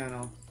 Yeah,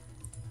 no.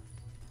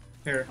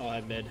 Here. Oh, I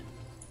have mid.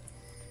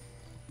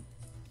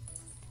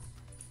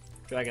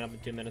 Dragon up in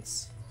 2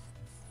 minutes.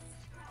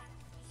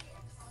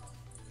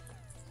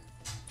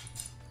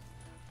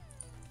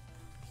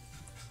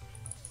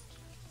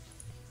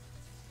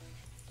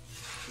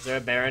 Is there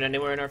a Baron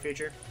anywhere in our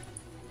future?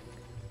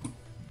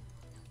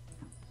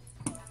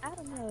 I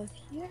don't know if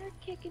you're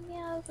kicking me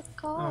out of the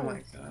calls. Oh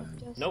my god.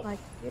 Just Nope. my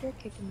computer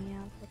kicking me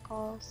out of the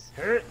calls.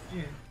 Hurt.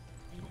 Yeah.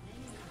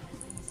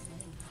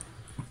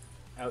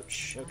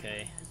 Ouch.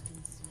 Okay.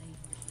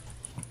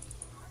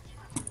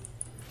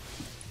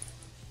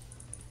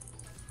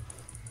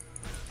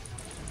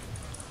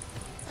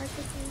 Are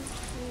kicking me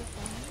through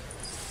that?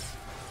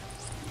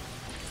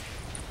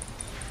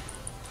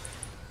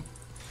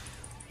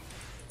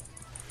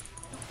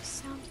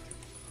 Sound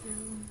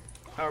through.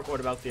 Power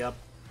cord about the up.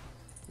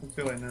 I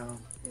feel it now.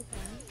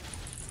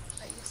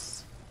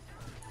 Nice.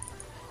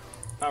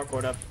 Power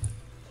cord up.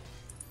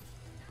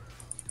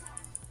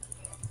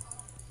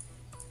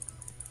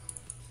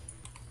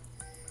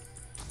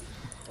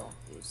 Don't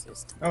lose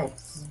this to Oh.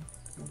 this.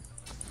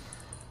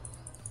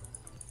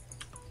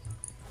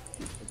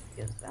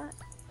 Get that.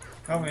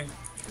 Help me.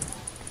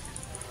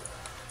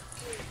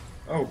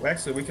 Oh,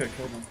 actually, we could have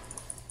killed him.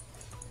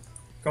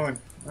 Going.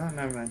 Oh,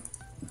 never mind.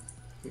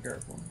 Be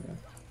careful. Yeah.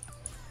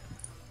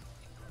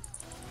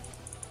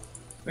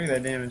 Look at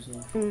that damage.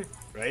 Though.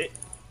 Right?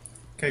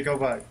 Okay, go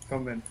back.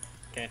 Come in.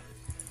 Okay.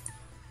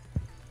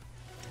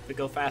 If we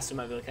go fast, we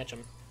might be able to catch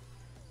him.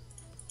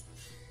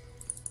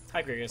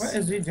 Hi, Grigus. What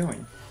is he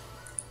doing?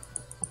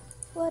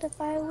 What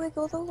if I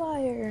wiggle the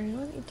wire?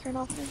 Let me turn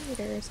off the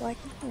heater so I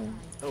can hear.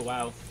 Oh,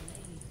 wow.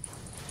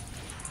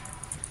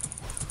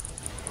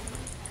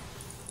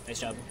 Nice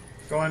job.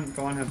 Go on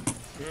him.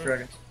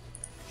 Dragons.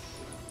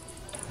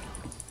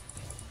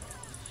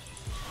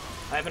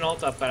 I have an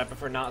ult up, but I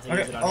prefer not to use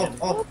Okay, it on oh, him.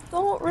 oh.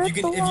 Don't rip If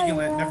you the can wire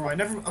let, out.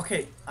 never mind,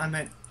 okay, I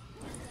meant,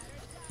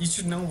 you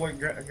should know what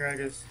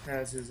Gragas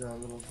has his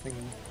little thingy.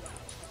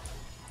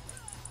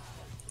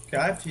 Okay,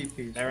 I have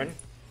TPs. Aaron?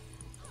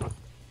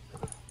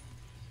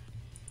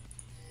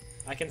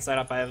 I can set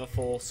up, I have a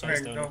full Okay,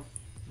 Sightstone. go.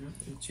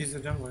 She's the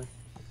jungler.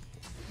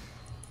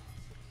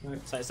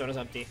 Right. Sightstone is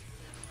empty.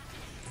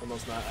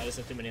 Almost not, I just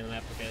have too many on the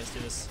map. Okay, let's do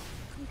this.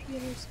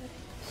 Computer settings.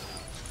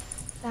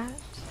 That.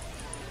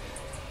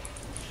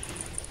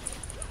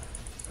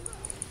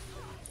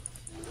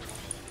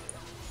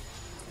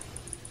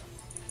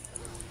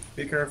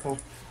 Be careful.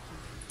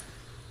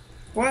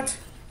 What?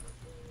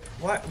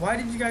 Why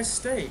did you guys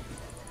stay?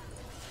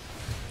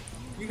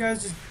 You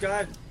guys just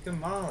got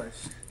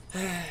demolished.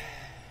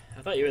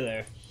 I thought you were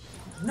there.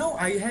 No,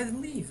 I had to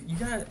leave. You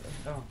got.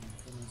 Oh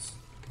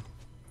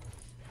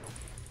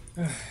my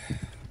goodness.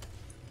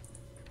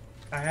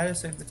 I had to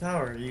save the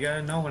tower. You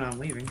gotta know when I'm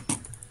leaving.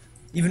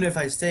 Even if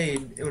I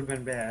stayed, it would have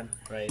been bad.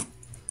 Right.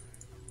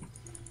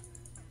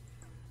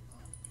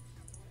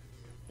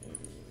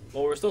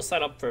 Well, we're still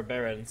set up for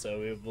Baron,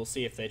 so we'll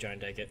see if they try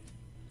and take it.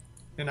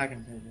 You're not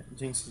gonna take it.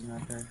 Jinx is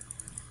not there.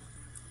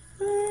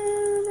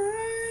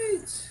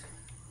 Alright.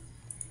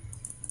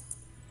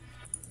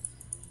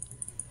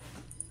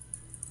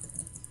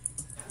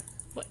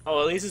 What?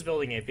 Oh, Elise is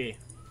building AP.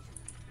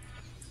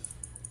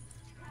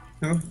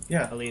 Who?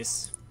 Yeah,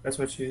 Elise. that's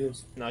what she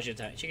is. No, she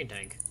can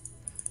tank.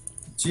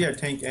 She a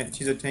tank, and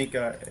she's a tank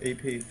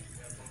AP.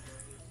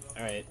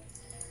 Alright.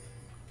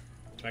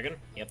 Dragon?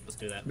 Yep, let's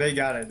do that. They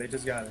got it. They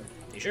just got it.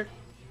 You sure?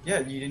 Yeah,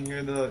 you didn't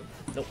hear the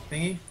Nope.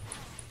 thingy?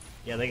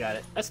 Yeah, they got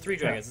it. That's 3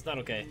 dragons, it's not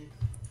okay.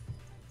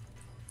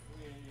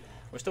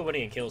 We're still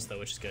winning in kills, though,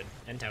 which is good.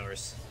 And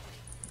towers.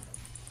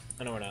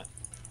 Oh, no, we're not.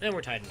 And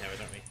we're tied in towers,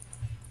 aren't we?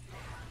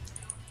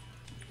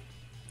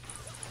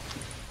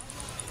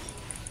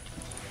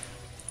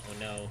 Oh,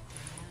 no.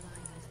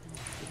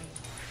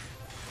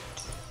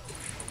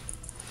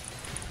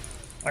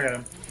 I got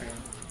him. I got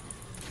him.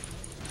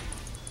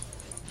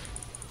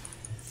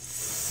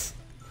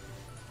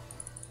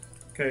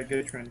 Okay,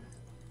 good trend.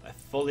 I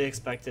fully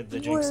expected the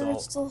Jinx Where's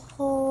ult. the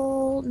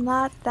hole?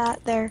 Not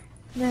that there.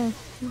 No.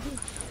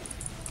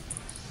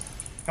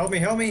 Help me,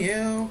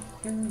 you!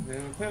 He's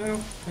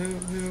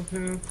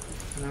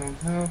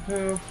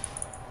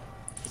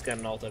got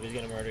an ult up, he's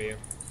gonna murder you.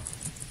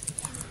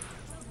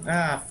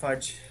 Ah,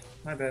 fudge.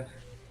 My bad.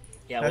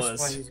 Yeah, it That's was.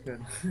 why he's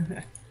good.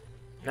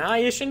 Nah,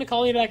 you shouldn't have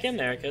called me back in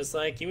there, because,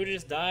 like, you would have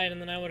just died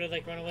and then I would have,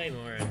 like, run away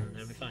more and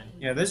it'd be fine.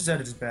 Yeah, this Zed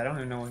is bad. I don't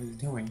even know what he's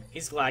doing.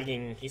 He's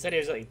lagging. He said he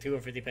was, like,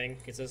 250 ping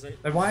consistent.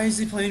 Like, why is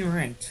he playing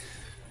ranked?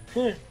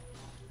 Hmm.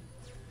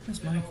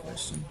 That's my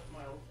question.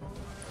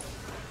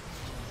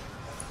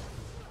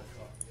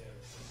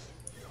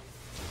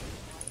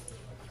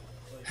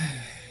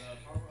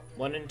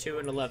 One and 2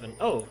 and 11.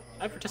 Oh,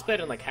 I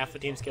participated in, like, half the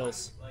team's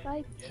kills.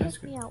 Guy,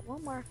 kick me out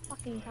one more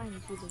fucking time, you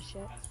piece of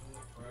shit.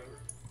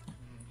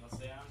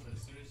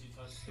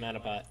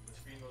 Matapot.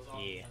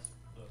 Yeah.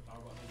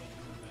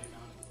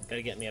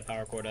 Gotta get me a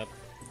power cord up.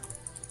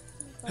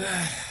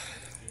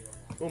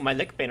 Ooh, my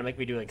lick bane will make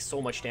me do, like,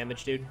 so much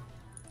damage, dude.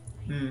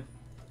 Hmm.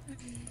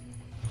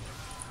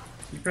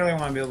 You probably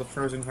want to be able to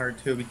Frozen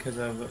Heart too because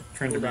of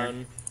Tryndamere.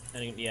 Cooldown.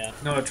 And, yeah.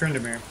 No,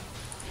 Tryndamere.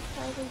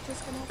 Probably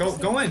just gonna have Go-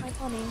 to go save in.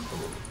 my money.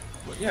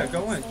 Yeah,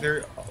 go in.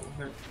 They're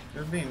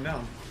being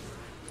dumb.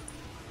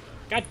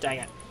 God dang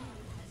it.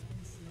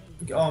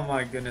 Oh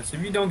my goodness!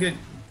 If you don't get,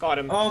 Got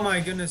him. oh my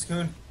goodness,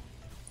 Kun.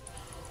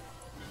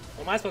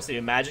 What am I supposed to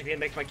do? Magically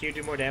make my Q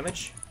do more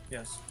damage?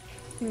 Yes.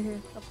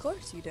 Of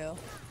course you do.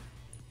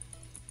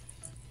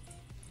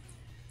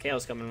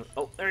 Kale's coming.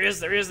 Oh, there he is,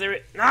 there he is, there he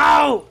is.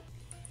 No!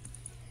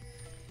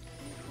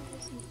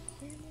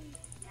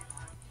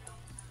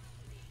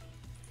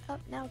 Up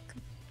now.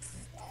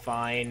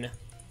 Fine.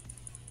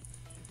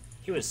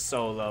 He was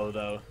so low,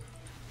 though.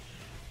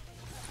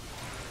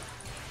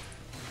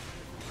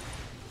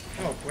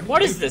 Oh,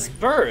 What are is you this doing?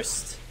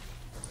 burst?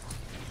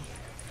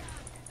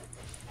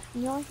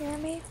 You all hear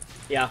me?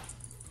 Yeah.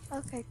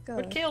 Okay, good.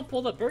 Where'd Kale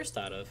pull the burst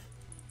out of?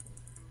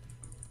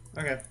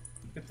 Okay,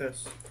 get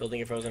this.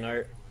 Building a frozen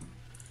heart.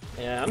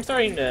 Yeah, I'm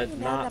starting to Now that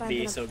not I'm be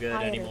gonna so good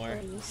fire anymore.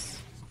 place.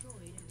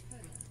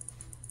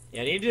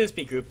 Yeah, I need to just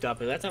be grouped up.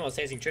 But that time I was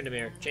chasing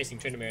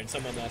Tryndamere, and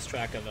someone lost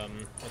track of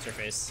what's her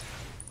face,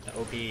 the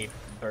OP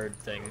bird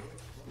thing.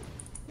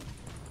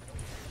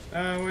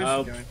 Where's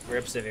Oh, she going?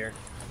 rip Severe.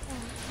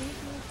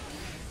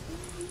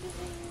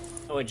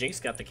 Oh, and Jinx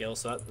got the kill,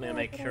 so that may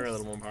make her a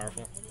little more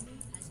powerful.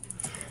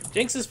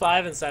 Jinx is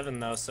 5 and 7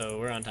 though, so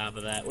we're on top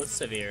of that. What's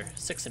Severe?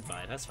 6 and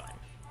 5. That's fine.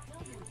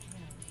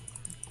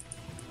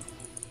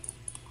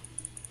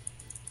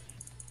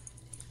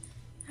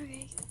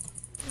 Okay.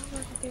 I'll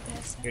work through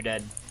this. You're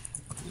dead.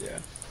 Yeah.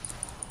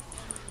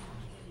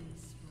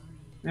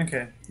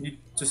 Okay, you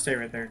just stay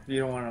right there.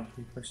 You don't want to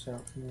be pushed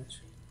out too much.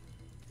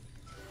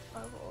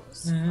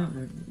 Bubbles.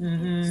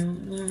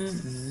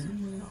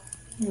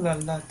 La,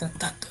 la, da, da,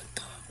 da,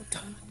 da.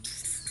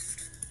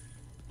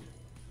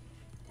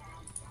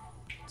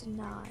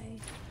 Deny.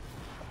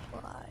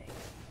 Apply.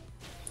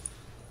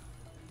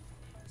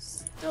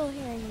 Still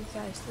hearing you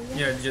guys. Do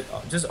you? Yeah,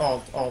 just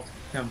alt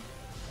him.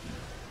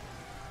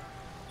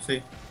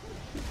 See?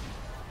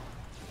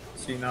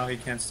 See, now he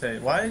can't stay.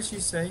 Why did she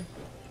say?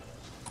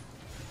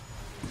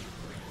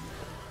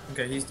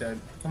 Okay, he's dead.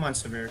 Come on,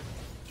 Severe.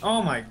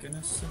 Oh my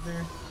goodness,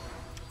 Severe.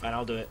 Fine,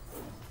 I'll do it.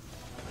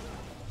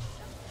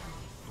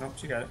 Nope,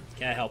 she got it.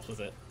 Can't help with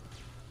it.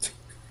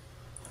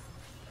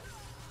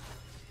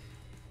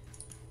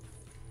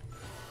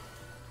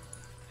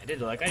 I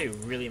do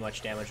really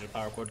much damage with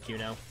power chord Q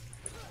now.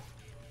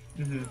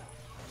 Mm-hmm.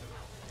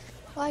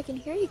 Well, I can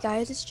hear you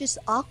guys. It's just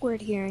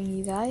awkward hearing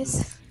you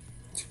guys.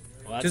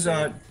 Well, that's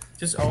it.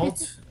 Just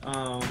alt,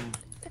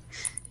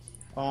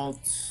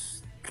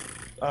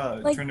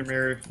 Like-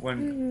 Tryndamere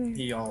when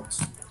he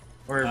alts.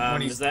 Or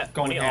when he's is that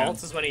going when he ham.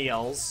 ults is when he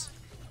yells?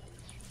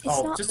 It's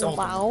Oh, not just alt.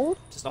 loud.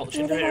 Just ult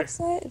Through the Tryndamere.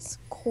 headset. It's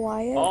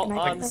quiet. Alt and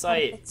I on don't know how to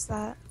site. fix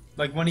that.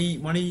 Like when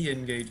he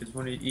engages,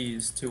 when he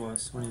E's to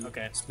us, when he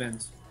Okay.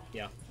 spins.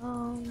 Yeah.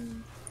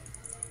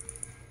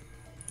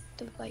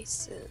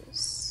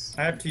 Devices.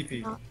 I have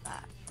TP. Not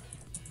that.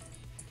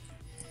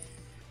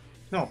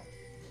 No.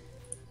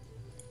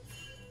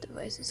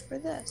 Devices for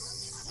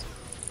this.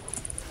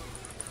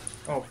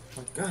 Oh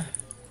my god.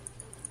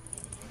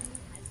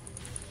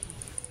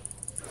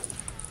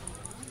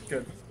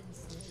 Good.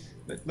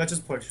 Let's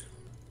just push.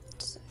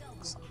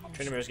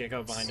 Tryndamere's gonna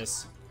come behind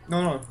us.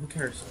 No, who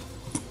cares?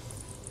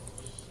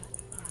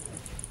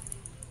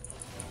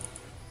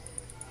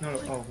 No,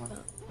 oh my.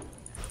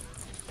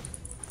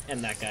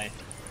 And that guy.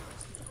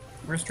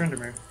 Where's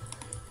Tryndamere?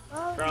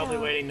 Oh, Probably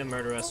no. waiting to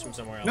murder us from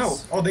somewhere No!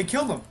 else. Oh, they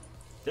killed him!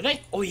 Did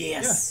they? Oh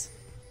yes!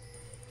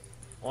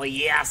 Oh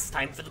yes!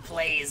 Time for the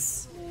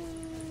plays!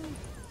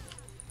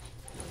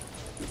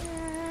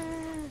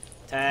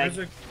 Tag.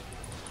 Where's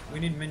we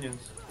need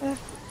minions. I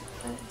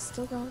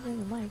still don't bring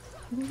the mic.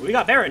 We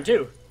got Baron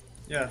too!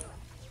 Yeah.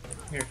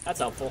 Here. That's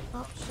helpful.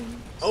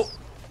 Options. Oh!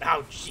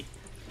 Ouch!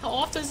 How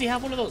often does he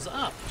have one of those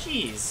up?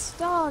 Jeez.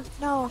 Don't!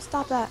 No,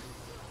 stop that.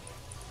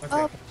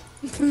 Okay. Up.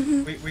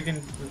 we can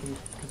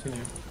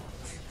continue.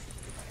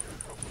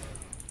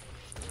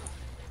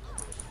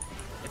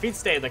 If he'd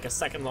stayed like a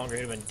second longer,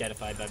 he'd have been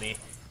deadified by me.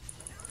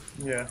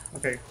 Yeah,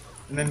 okay.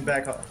 And then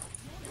back up.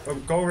 Oh,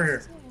 go over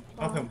here.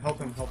 Help him. How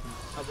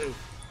who?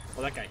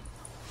 Oh, that guy.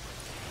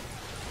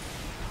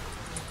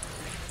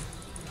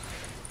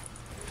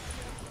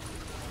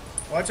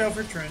 Watch out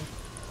for Trent.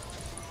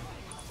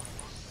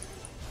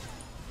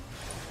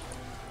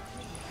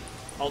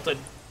 Halted.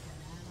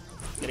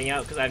 Getting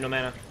out because I have no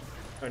mana.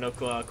 Or no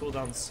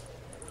cooldowns.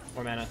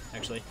 More mana,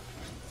 actually.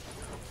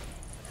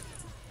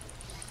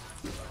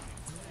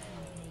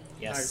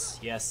 Yes,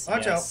 yes,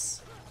 Watch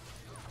yes.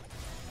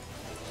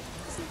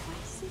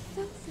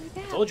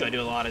 Told you I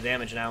do a lot of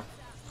damage now.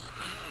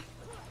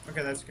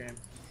 Okay, that's game.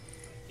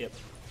 Yep.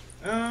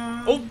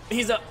 Oh, Oh,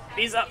 he's up,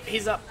 he's up,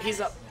 he's up, he's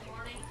up.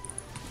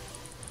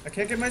 I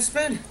can't get my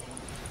spin.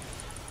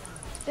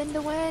 Spin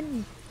to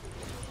win.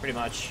 Pretty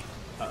much.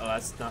 Uh-oh,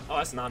 that's not. Oh,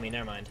 that's Nami.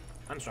 Never mind.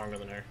 I'm stronger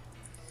than her.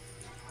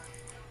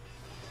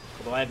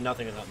 Although I have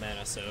nothing without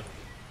mana, so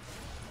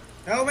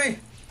Help me.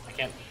 I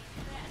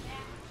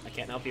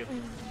can't help you.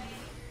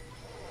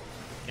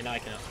 Okay, now I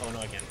can. Oh no,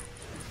 I can.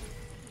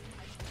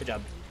 Good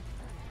job.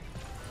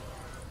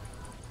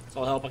 That's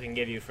all help I can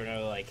give you for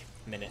another like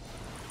minute.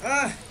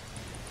 Ah.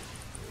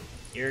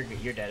 You're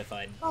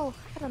deadified. Oh,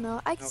 I don't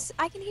know. I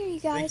can hear you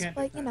guys, can't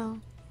but you defend. know,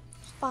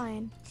 it's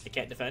fine. They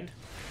can't defend.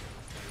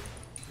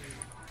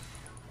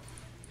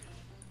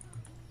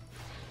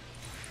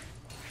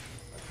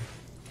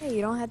 Hey,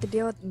 you don't have to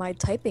deal with my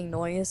typing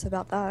noise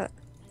about that.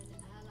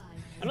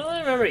 I don't really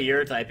remember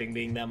your typing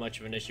being that much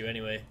of an issue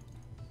anyway.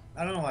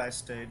 I don't know why I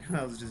stayed.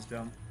 I was just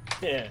dumb.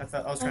 I Yeah.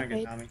 thought I was trying to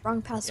Wait, get Nami. wrong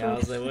Yeah, I password.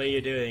 was like, what are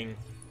you doing?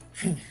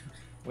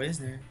 What is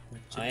there?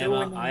 What you I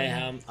doing?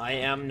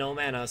 am no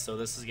mana, so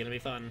this is gonna be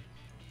fun.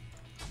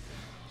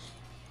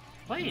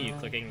 Why are you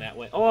clicking that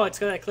way? Oh, it's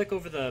gonna click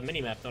over the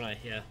minimap, don't I?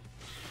 Yeah.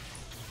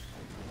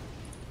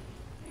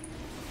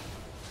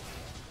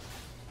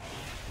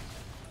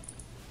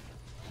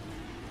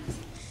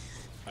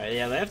 Alright,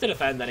 yeah, they have to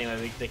defend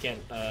anyway. They can't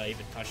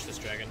even touch this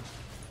dragon.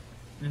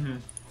 Mm-hmm.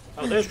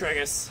 Oh, there's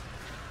Gragas.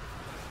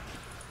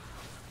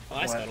 Oh,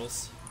 hi, What?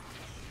 Scuttles.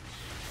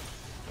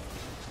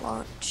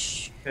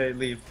 Launch. Okay,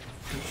 leave.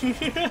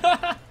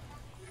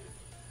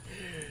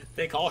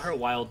 They call her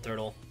Wild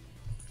Turtle.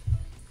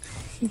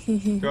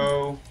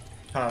 Go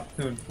top.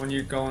 Soon. When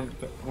you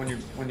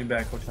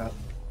back, go top.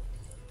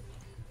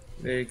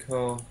 They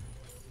call.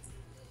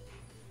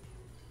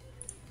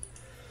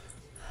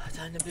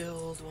 Time to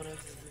build one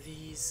of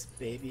these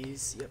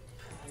babies. Yep.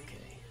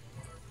 Okay.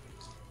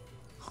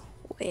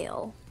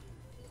 Whale.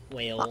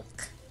 Whale.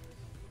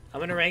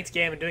 I'm in a ranked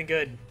game. I'm doing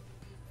good.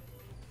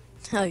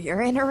 Oh,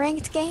 you're in a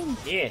ranked game?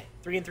 Yeah,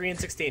 3-3 and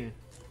 16.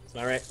 That's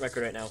my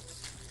record right now.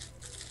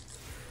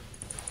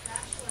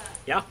 Joshua,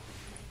 Yeah.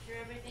 sure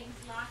everything's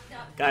locked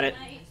up. Got it.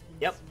 tonight?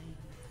 Yep.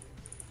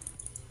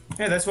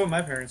 Yeah, that's what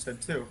my parents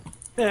said too.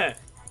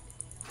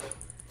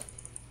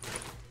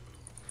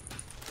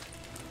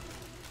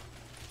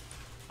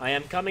 I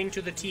am coming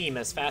to the team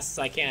as fast as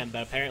I can,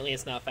 but apparently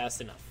it's not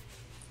fast enough.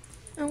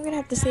 I'm gonna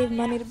have to save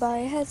money to buy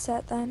a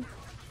headset then.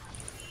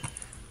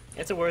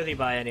 It's a worthy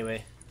buy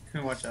anyway.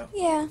 Can watch out.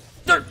 Yeah.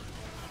 Dirt!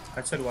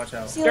 I said watch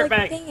out. See, like,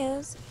 Dirtbag. the thing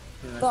is,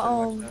 Yeah, I but,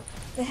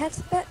 said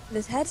watch out.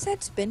 this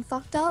headset's been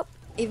fucked up,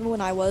 even when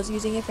I was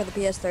using it for the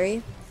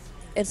PS3.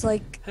 It's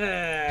like,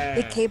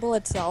 the cable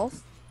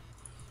itself.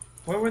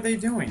 What were they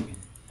doing?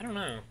 I don't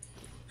know.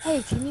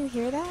 Hey, can you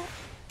hear that?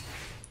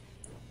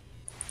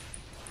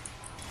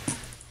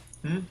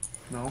 Hmm?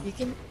 No.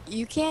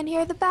 You can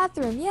hear the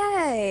bathroom,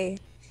 yay!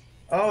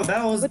 Oh,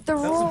 that was With the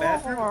that was a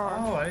bathroom. roar.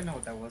 Oh, I didn't know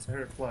what that was. I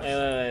heard a flush.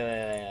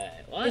 Wait.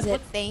 What? Is it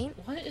faint?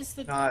 What is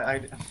the... No, I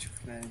didn't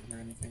hear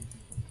anything.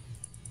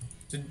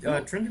 Did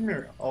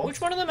Tryndamere ult? Which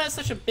one of them has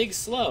such a big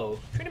slow?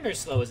 Tryndamere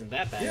slow isn't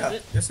that bad, Yeah, is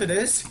it? yes it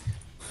is.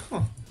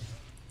 Huh.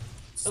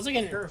 That was like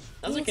an, Sure.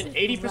 that was like an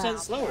Yes, 80%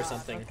 it's slow or loud.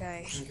 something.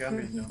 Okay. Okay, I'm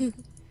being dumb.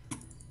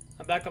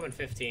 I'm back up in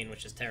 15,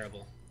 which is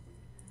terrible.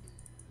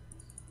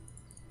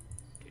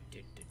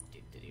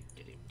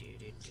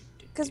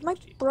 Because my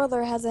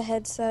brother has a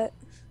headset.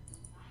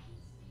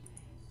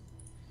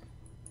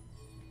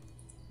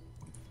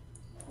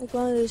 Like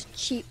one of those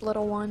cheap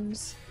little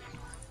ones.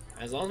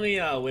 As long as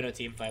we win a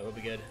team fight, we'll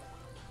be good.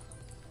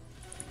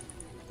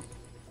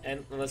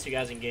 And unless you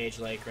guys engage,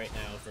 like right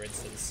now, for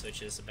instance,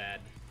 which is bad.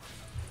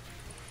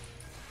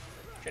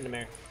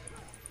 Tryndamere.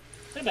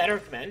 Is it a better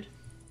command?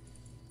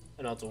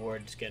 An Alta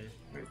Ward skin.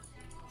 Right.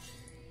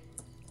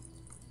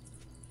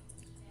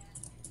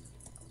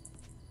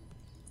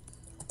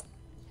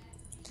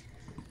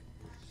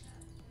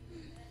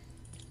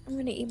 I'm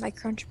gonna eat my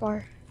crunch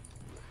bar.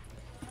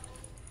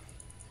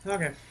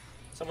 Okay.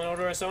 Someone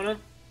order a Sona?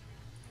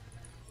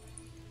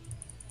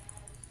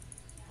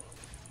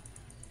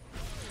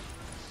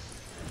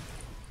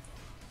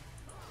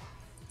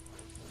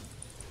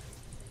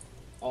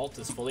 Alt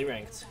is fully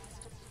ranked.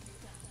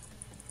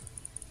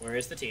 Where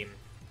is the team?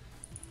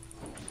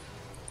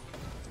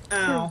 Who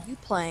Ow. are you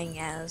playing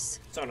as?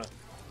 Sona.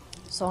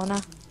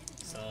 Sona?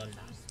 Sona.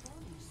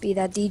 Be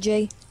that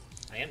DJ?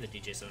 I am the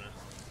DJ Sona.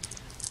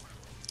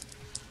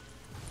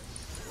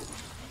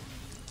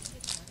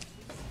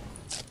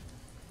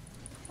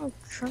 Oh,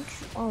 crunch.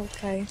 Oh,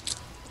 okay.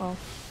 Well,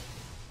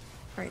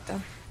 right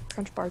then.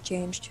 Crunch bar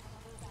changed.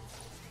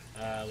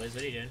 Liz,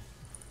 what are you doing?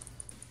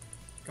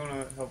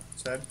 Gonna help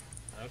Zed.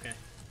 Okay.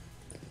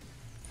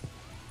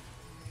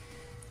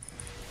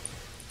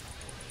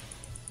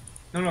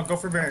 No, go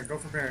for Baron. Go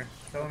for Baron.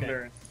 Tell him Okay.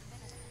 Baron.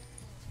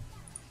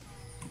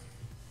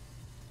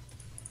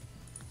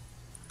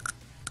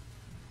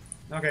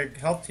 Okay,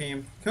 help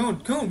team. Coon,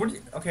 what do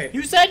you... Okay.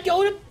 You said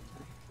go to...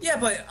 Yeah,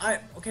 but I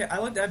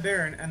looked at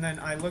Baron, and then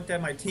I looked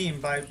at my team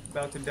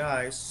about to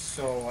die,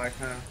 so I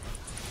kinda...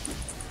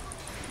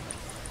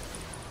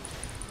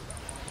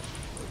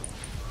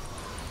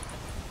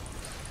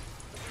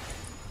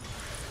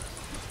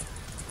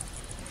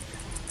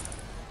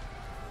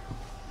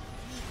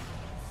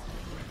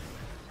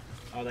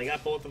 Oh, they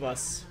got both of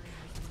us.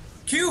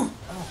 Q!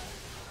 Oh.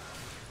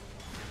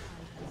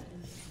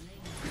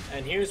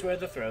 And here's where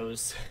the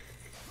throws.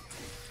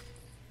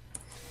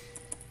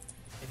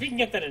 If he can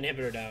get that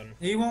inhibitor down.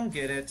 He won't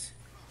get it.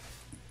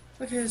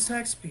 Look at his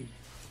attack speed.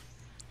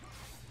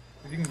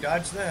 If you can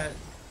dodge that...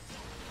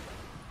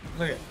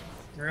 Look at...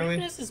 Really?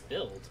 What is this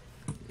build?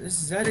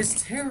 That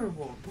is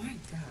terrible. My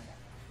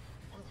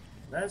god.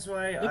 That's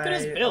why Look at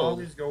his I build.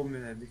 always go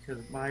mid, because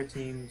my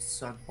team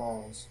suck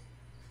balls.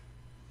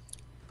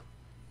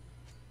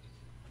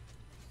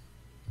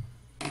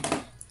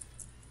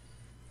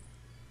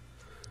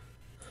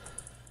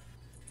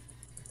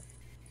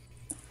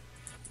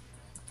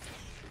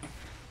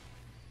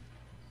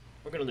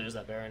 We're gonna lose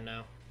that Baron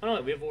now. Oh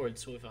no, we have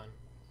wards, so we're fine.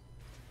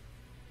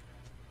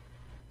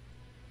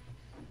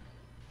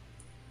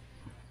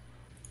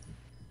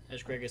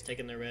 As Greg is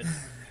taking the red.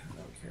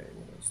 Okay,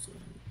 what else do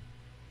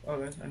I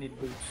need? Oh, I need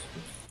boots.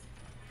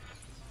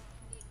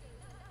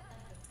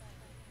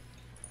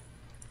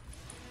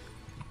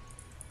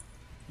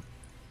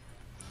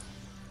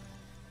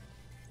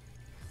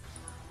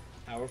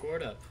 Power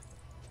Gourd up.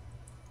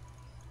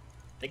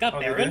 They got Oh,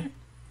 they Baron? did?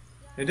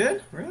 They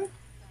did? Really?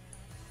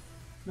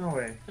 No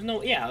way.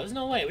 There's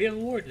no way. We have a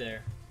ward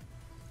there.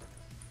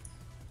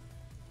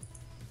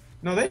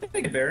 No, they did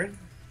get Baron.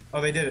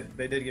 Oh, they did it.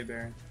 They did get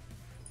Baron.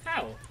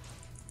 How?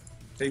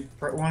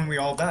 When we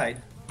all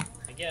died.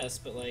 I guess,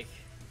 but like...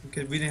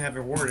 Because we didn't have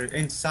a ward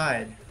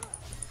inside.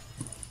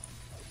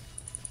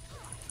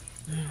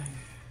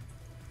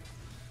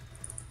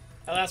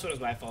 Oh, that's what was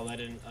my fault. I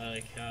didn't,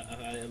 I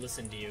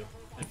listened to you.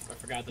 I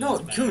forgot that No, was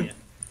a bad dude. idea.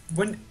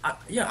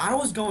 Yeah, I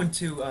was going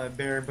to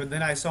Baron, but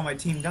then I saw my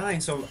team dying,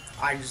 so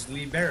I just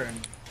leave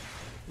Baron.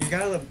 You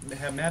gotta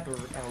have map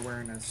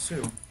awareness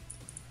too.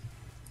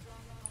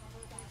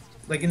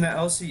 Like in the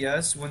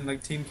LCS, when the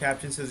team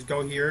captain says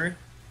go here,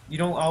 you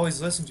don't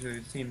always listen to the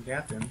team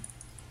captain.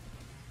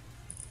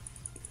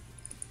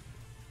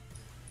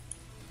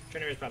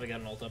 Trinity's probably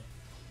got an ult up.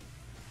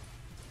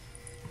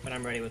 But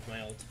I'm ready with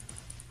my ult.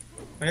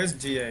 I guess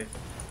GA.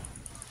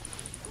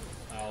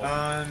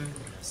 Oh,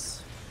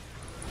 goodness.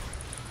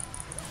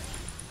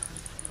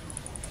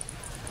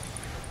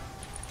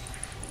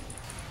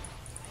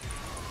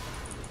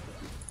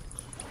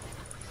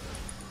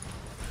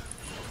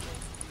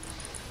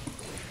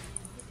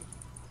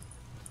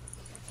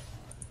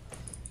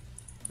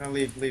 No,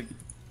 leave.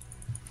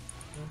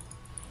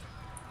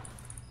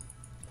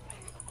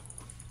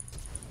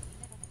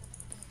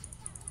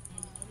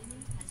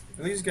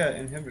 At least got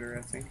inhibitor,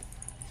 I think.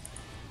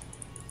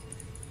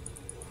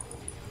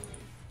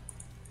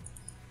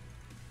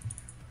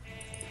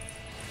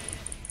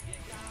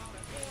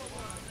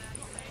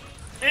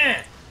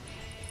 Eh!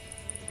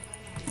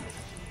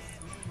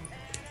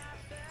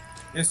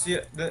 You see,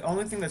 the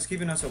only thing that's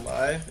keeping us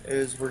alive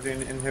is we're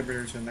getting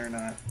inhibitors and they're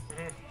not.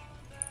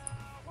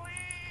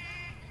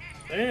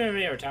 They didn't have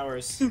any of our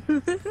towers.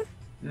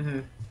 Mm-hmm.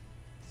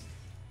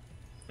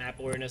 Map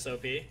awareness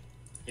OP. You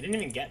didn't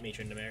even get me,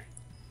 Tryndamere.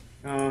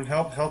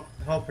 Help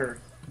her.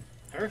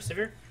 Her?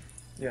 Sivir?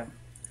 Yeah.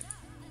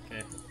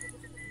 Okay.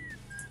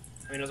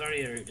 I mean, I was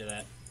already en route to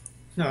that.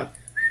 No.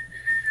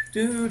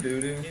 Do.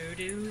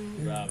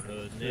 Robin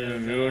Hood.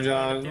 Little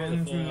John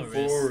through through the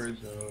the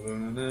forest.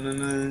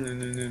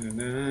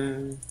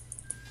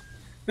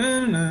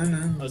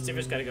 Oh,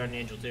 Sivir's got a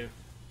guardian angel too.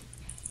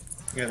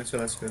 Yeah, so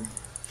that's good.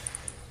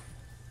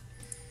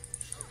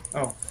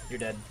 Oh, You're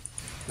dead.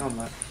 no, I'm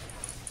not.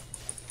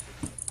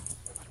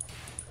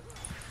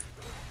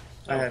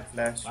 I had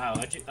flash. Wow,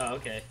 how'd you... Oh,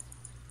 okay. I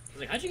was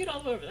like, how'd you get all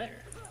the way over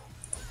there?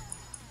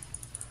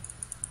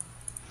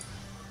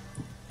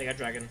 They got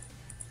dragon.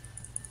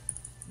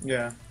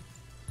 Yeah.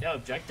 They have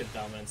objective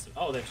dominance.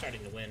 Oh, they're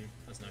starting to win.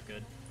 That's not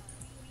good.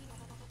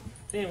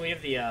 Then we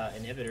have the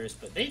inhibitors,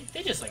 but they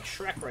just like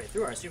Shrek right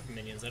through our super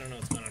minions. I don't know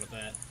what's going on with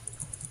that.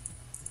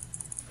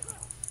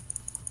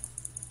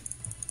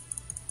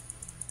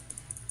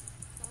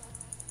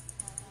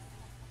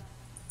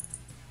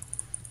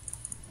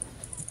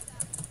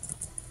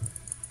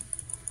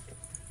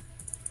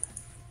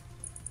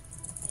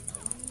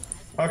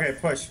 Okay,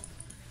 push.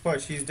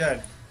 Push, he's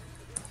dead.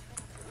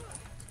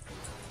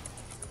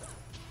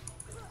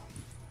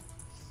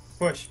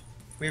 Push.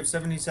 We have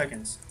 70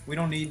 seconds. We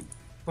don't need...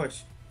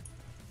 Push.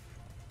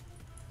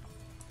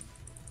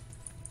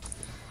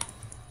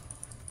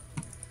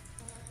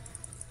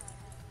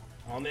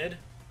 All mid?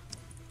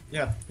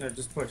 Yeah,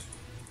 just push.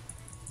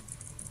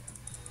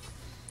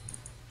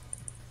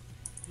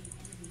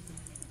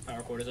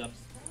 Power cord is up.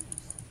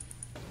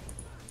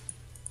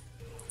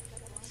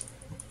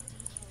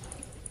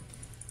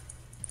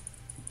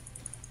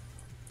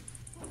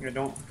 Yeah,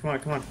 don't...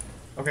 Come on.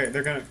 Okay,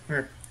 they're gonna...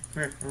 Come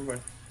here, everybody.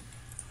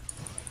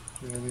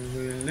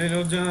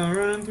 Little John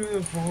running through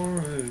the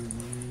forest.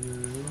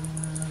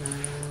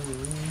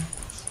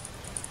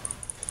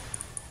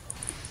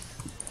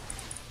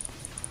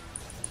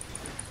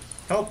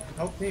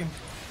 Help team.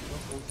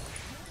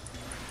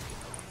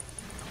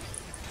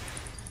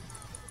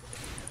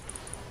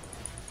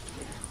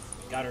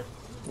 Got her.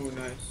 Oh, nice.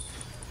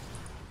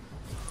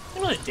 You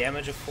know how much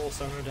damage a full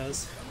Sona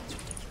does?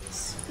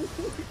 It's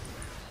ridiculous.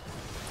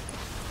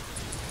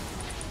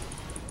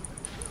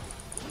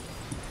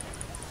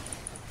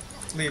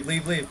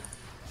 Leave.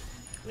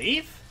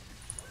 Leave?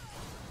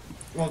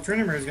 Well,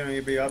 Tryndamere is going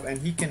to be up,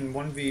 and he can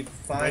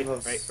 1v5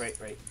 us.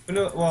 Right. But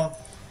no, well,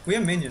 we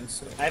have minions,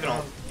 so... I have an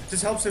ult.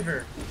 Just help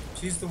Sivir.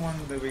 She's the one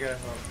that we gotta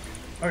help.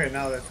 Okay,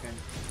 now that's game.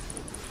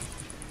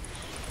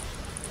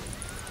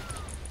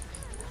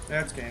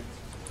 That's game.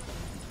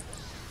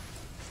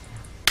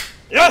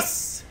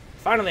 Yes!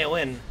 Finally a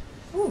win.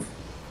 Whew.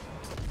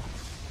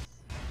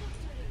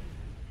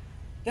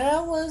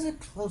 That was a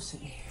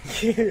closey.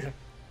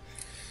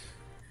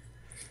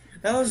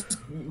 That was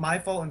my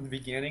fault in the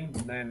beginning,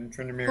 and then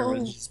Tryndamere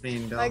was just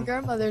being dumb. My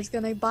grandmother's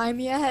gonna buy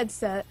me a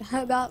headset.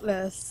 How about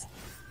this?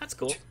 That's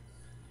cool.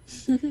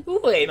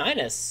 Ooh, A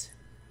minus.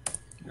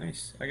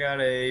 Nice. I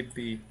got a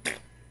B.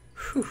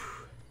 Whew.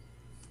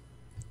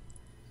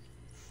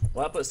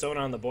 Well, I put Sona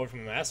on the board from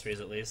the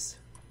Masteries at least.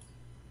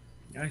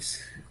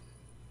 Nice.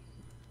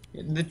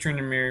 Yeah, the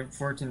Tryndamere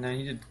 14-9,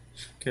 he did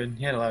good.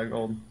 He had a lot of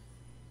gold.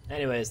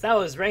 Anyways, that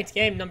was ranked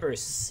game number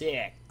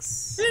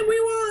 6. And we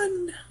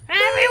won!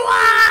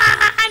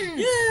 Everyone!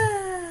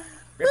 Yeah!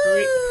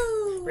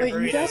 Wait,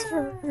 you guys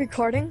were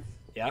recording?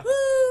 Yeah.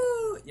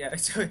 Woo! Yeah,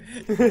 so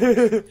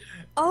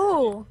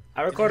Oh,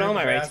 I record all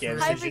my ranked Hi,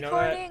 games. I'm Did you know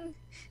that?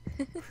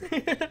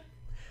 recording.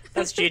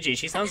 That's Gigi.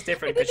 She sounds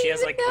different because she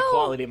has like I a didn't even know.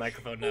 quality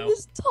microphone I'm now.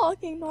 just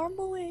talking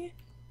normally.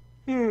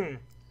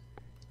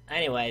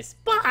 Anyways,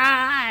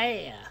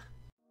 bye!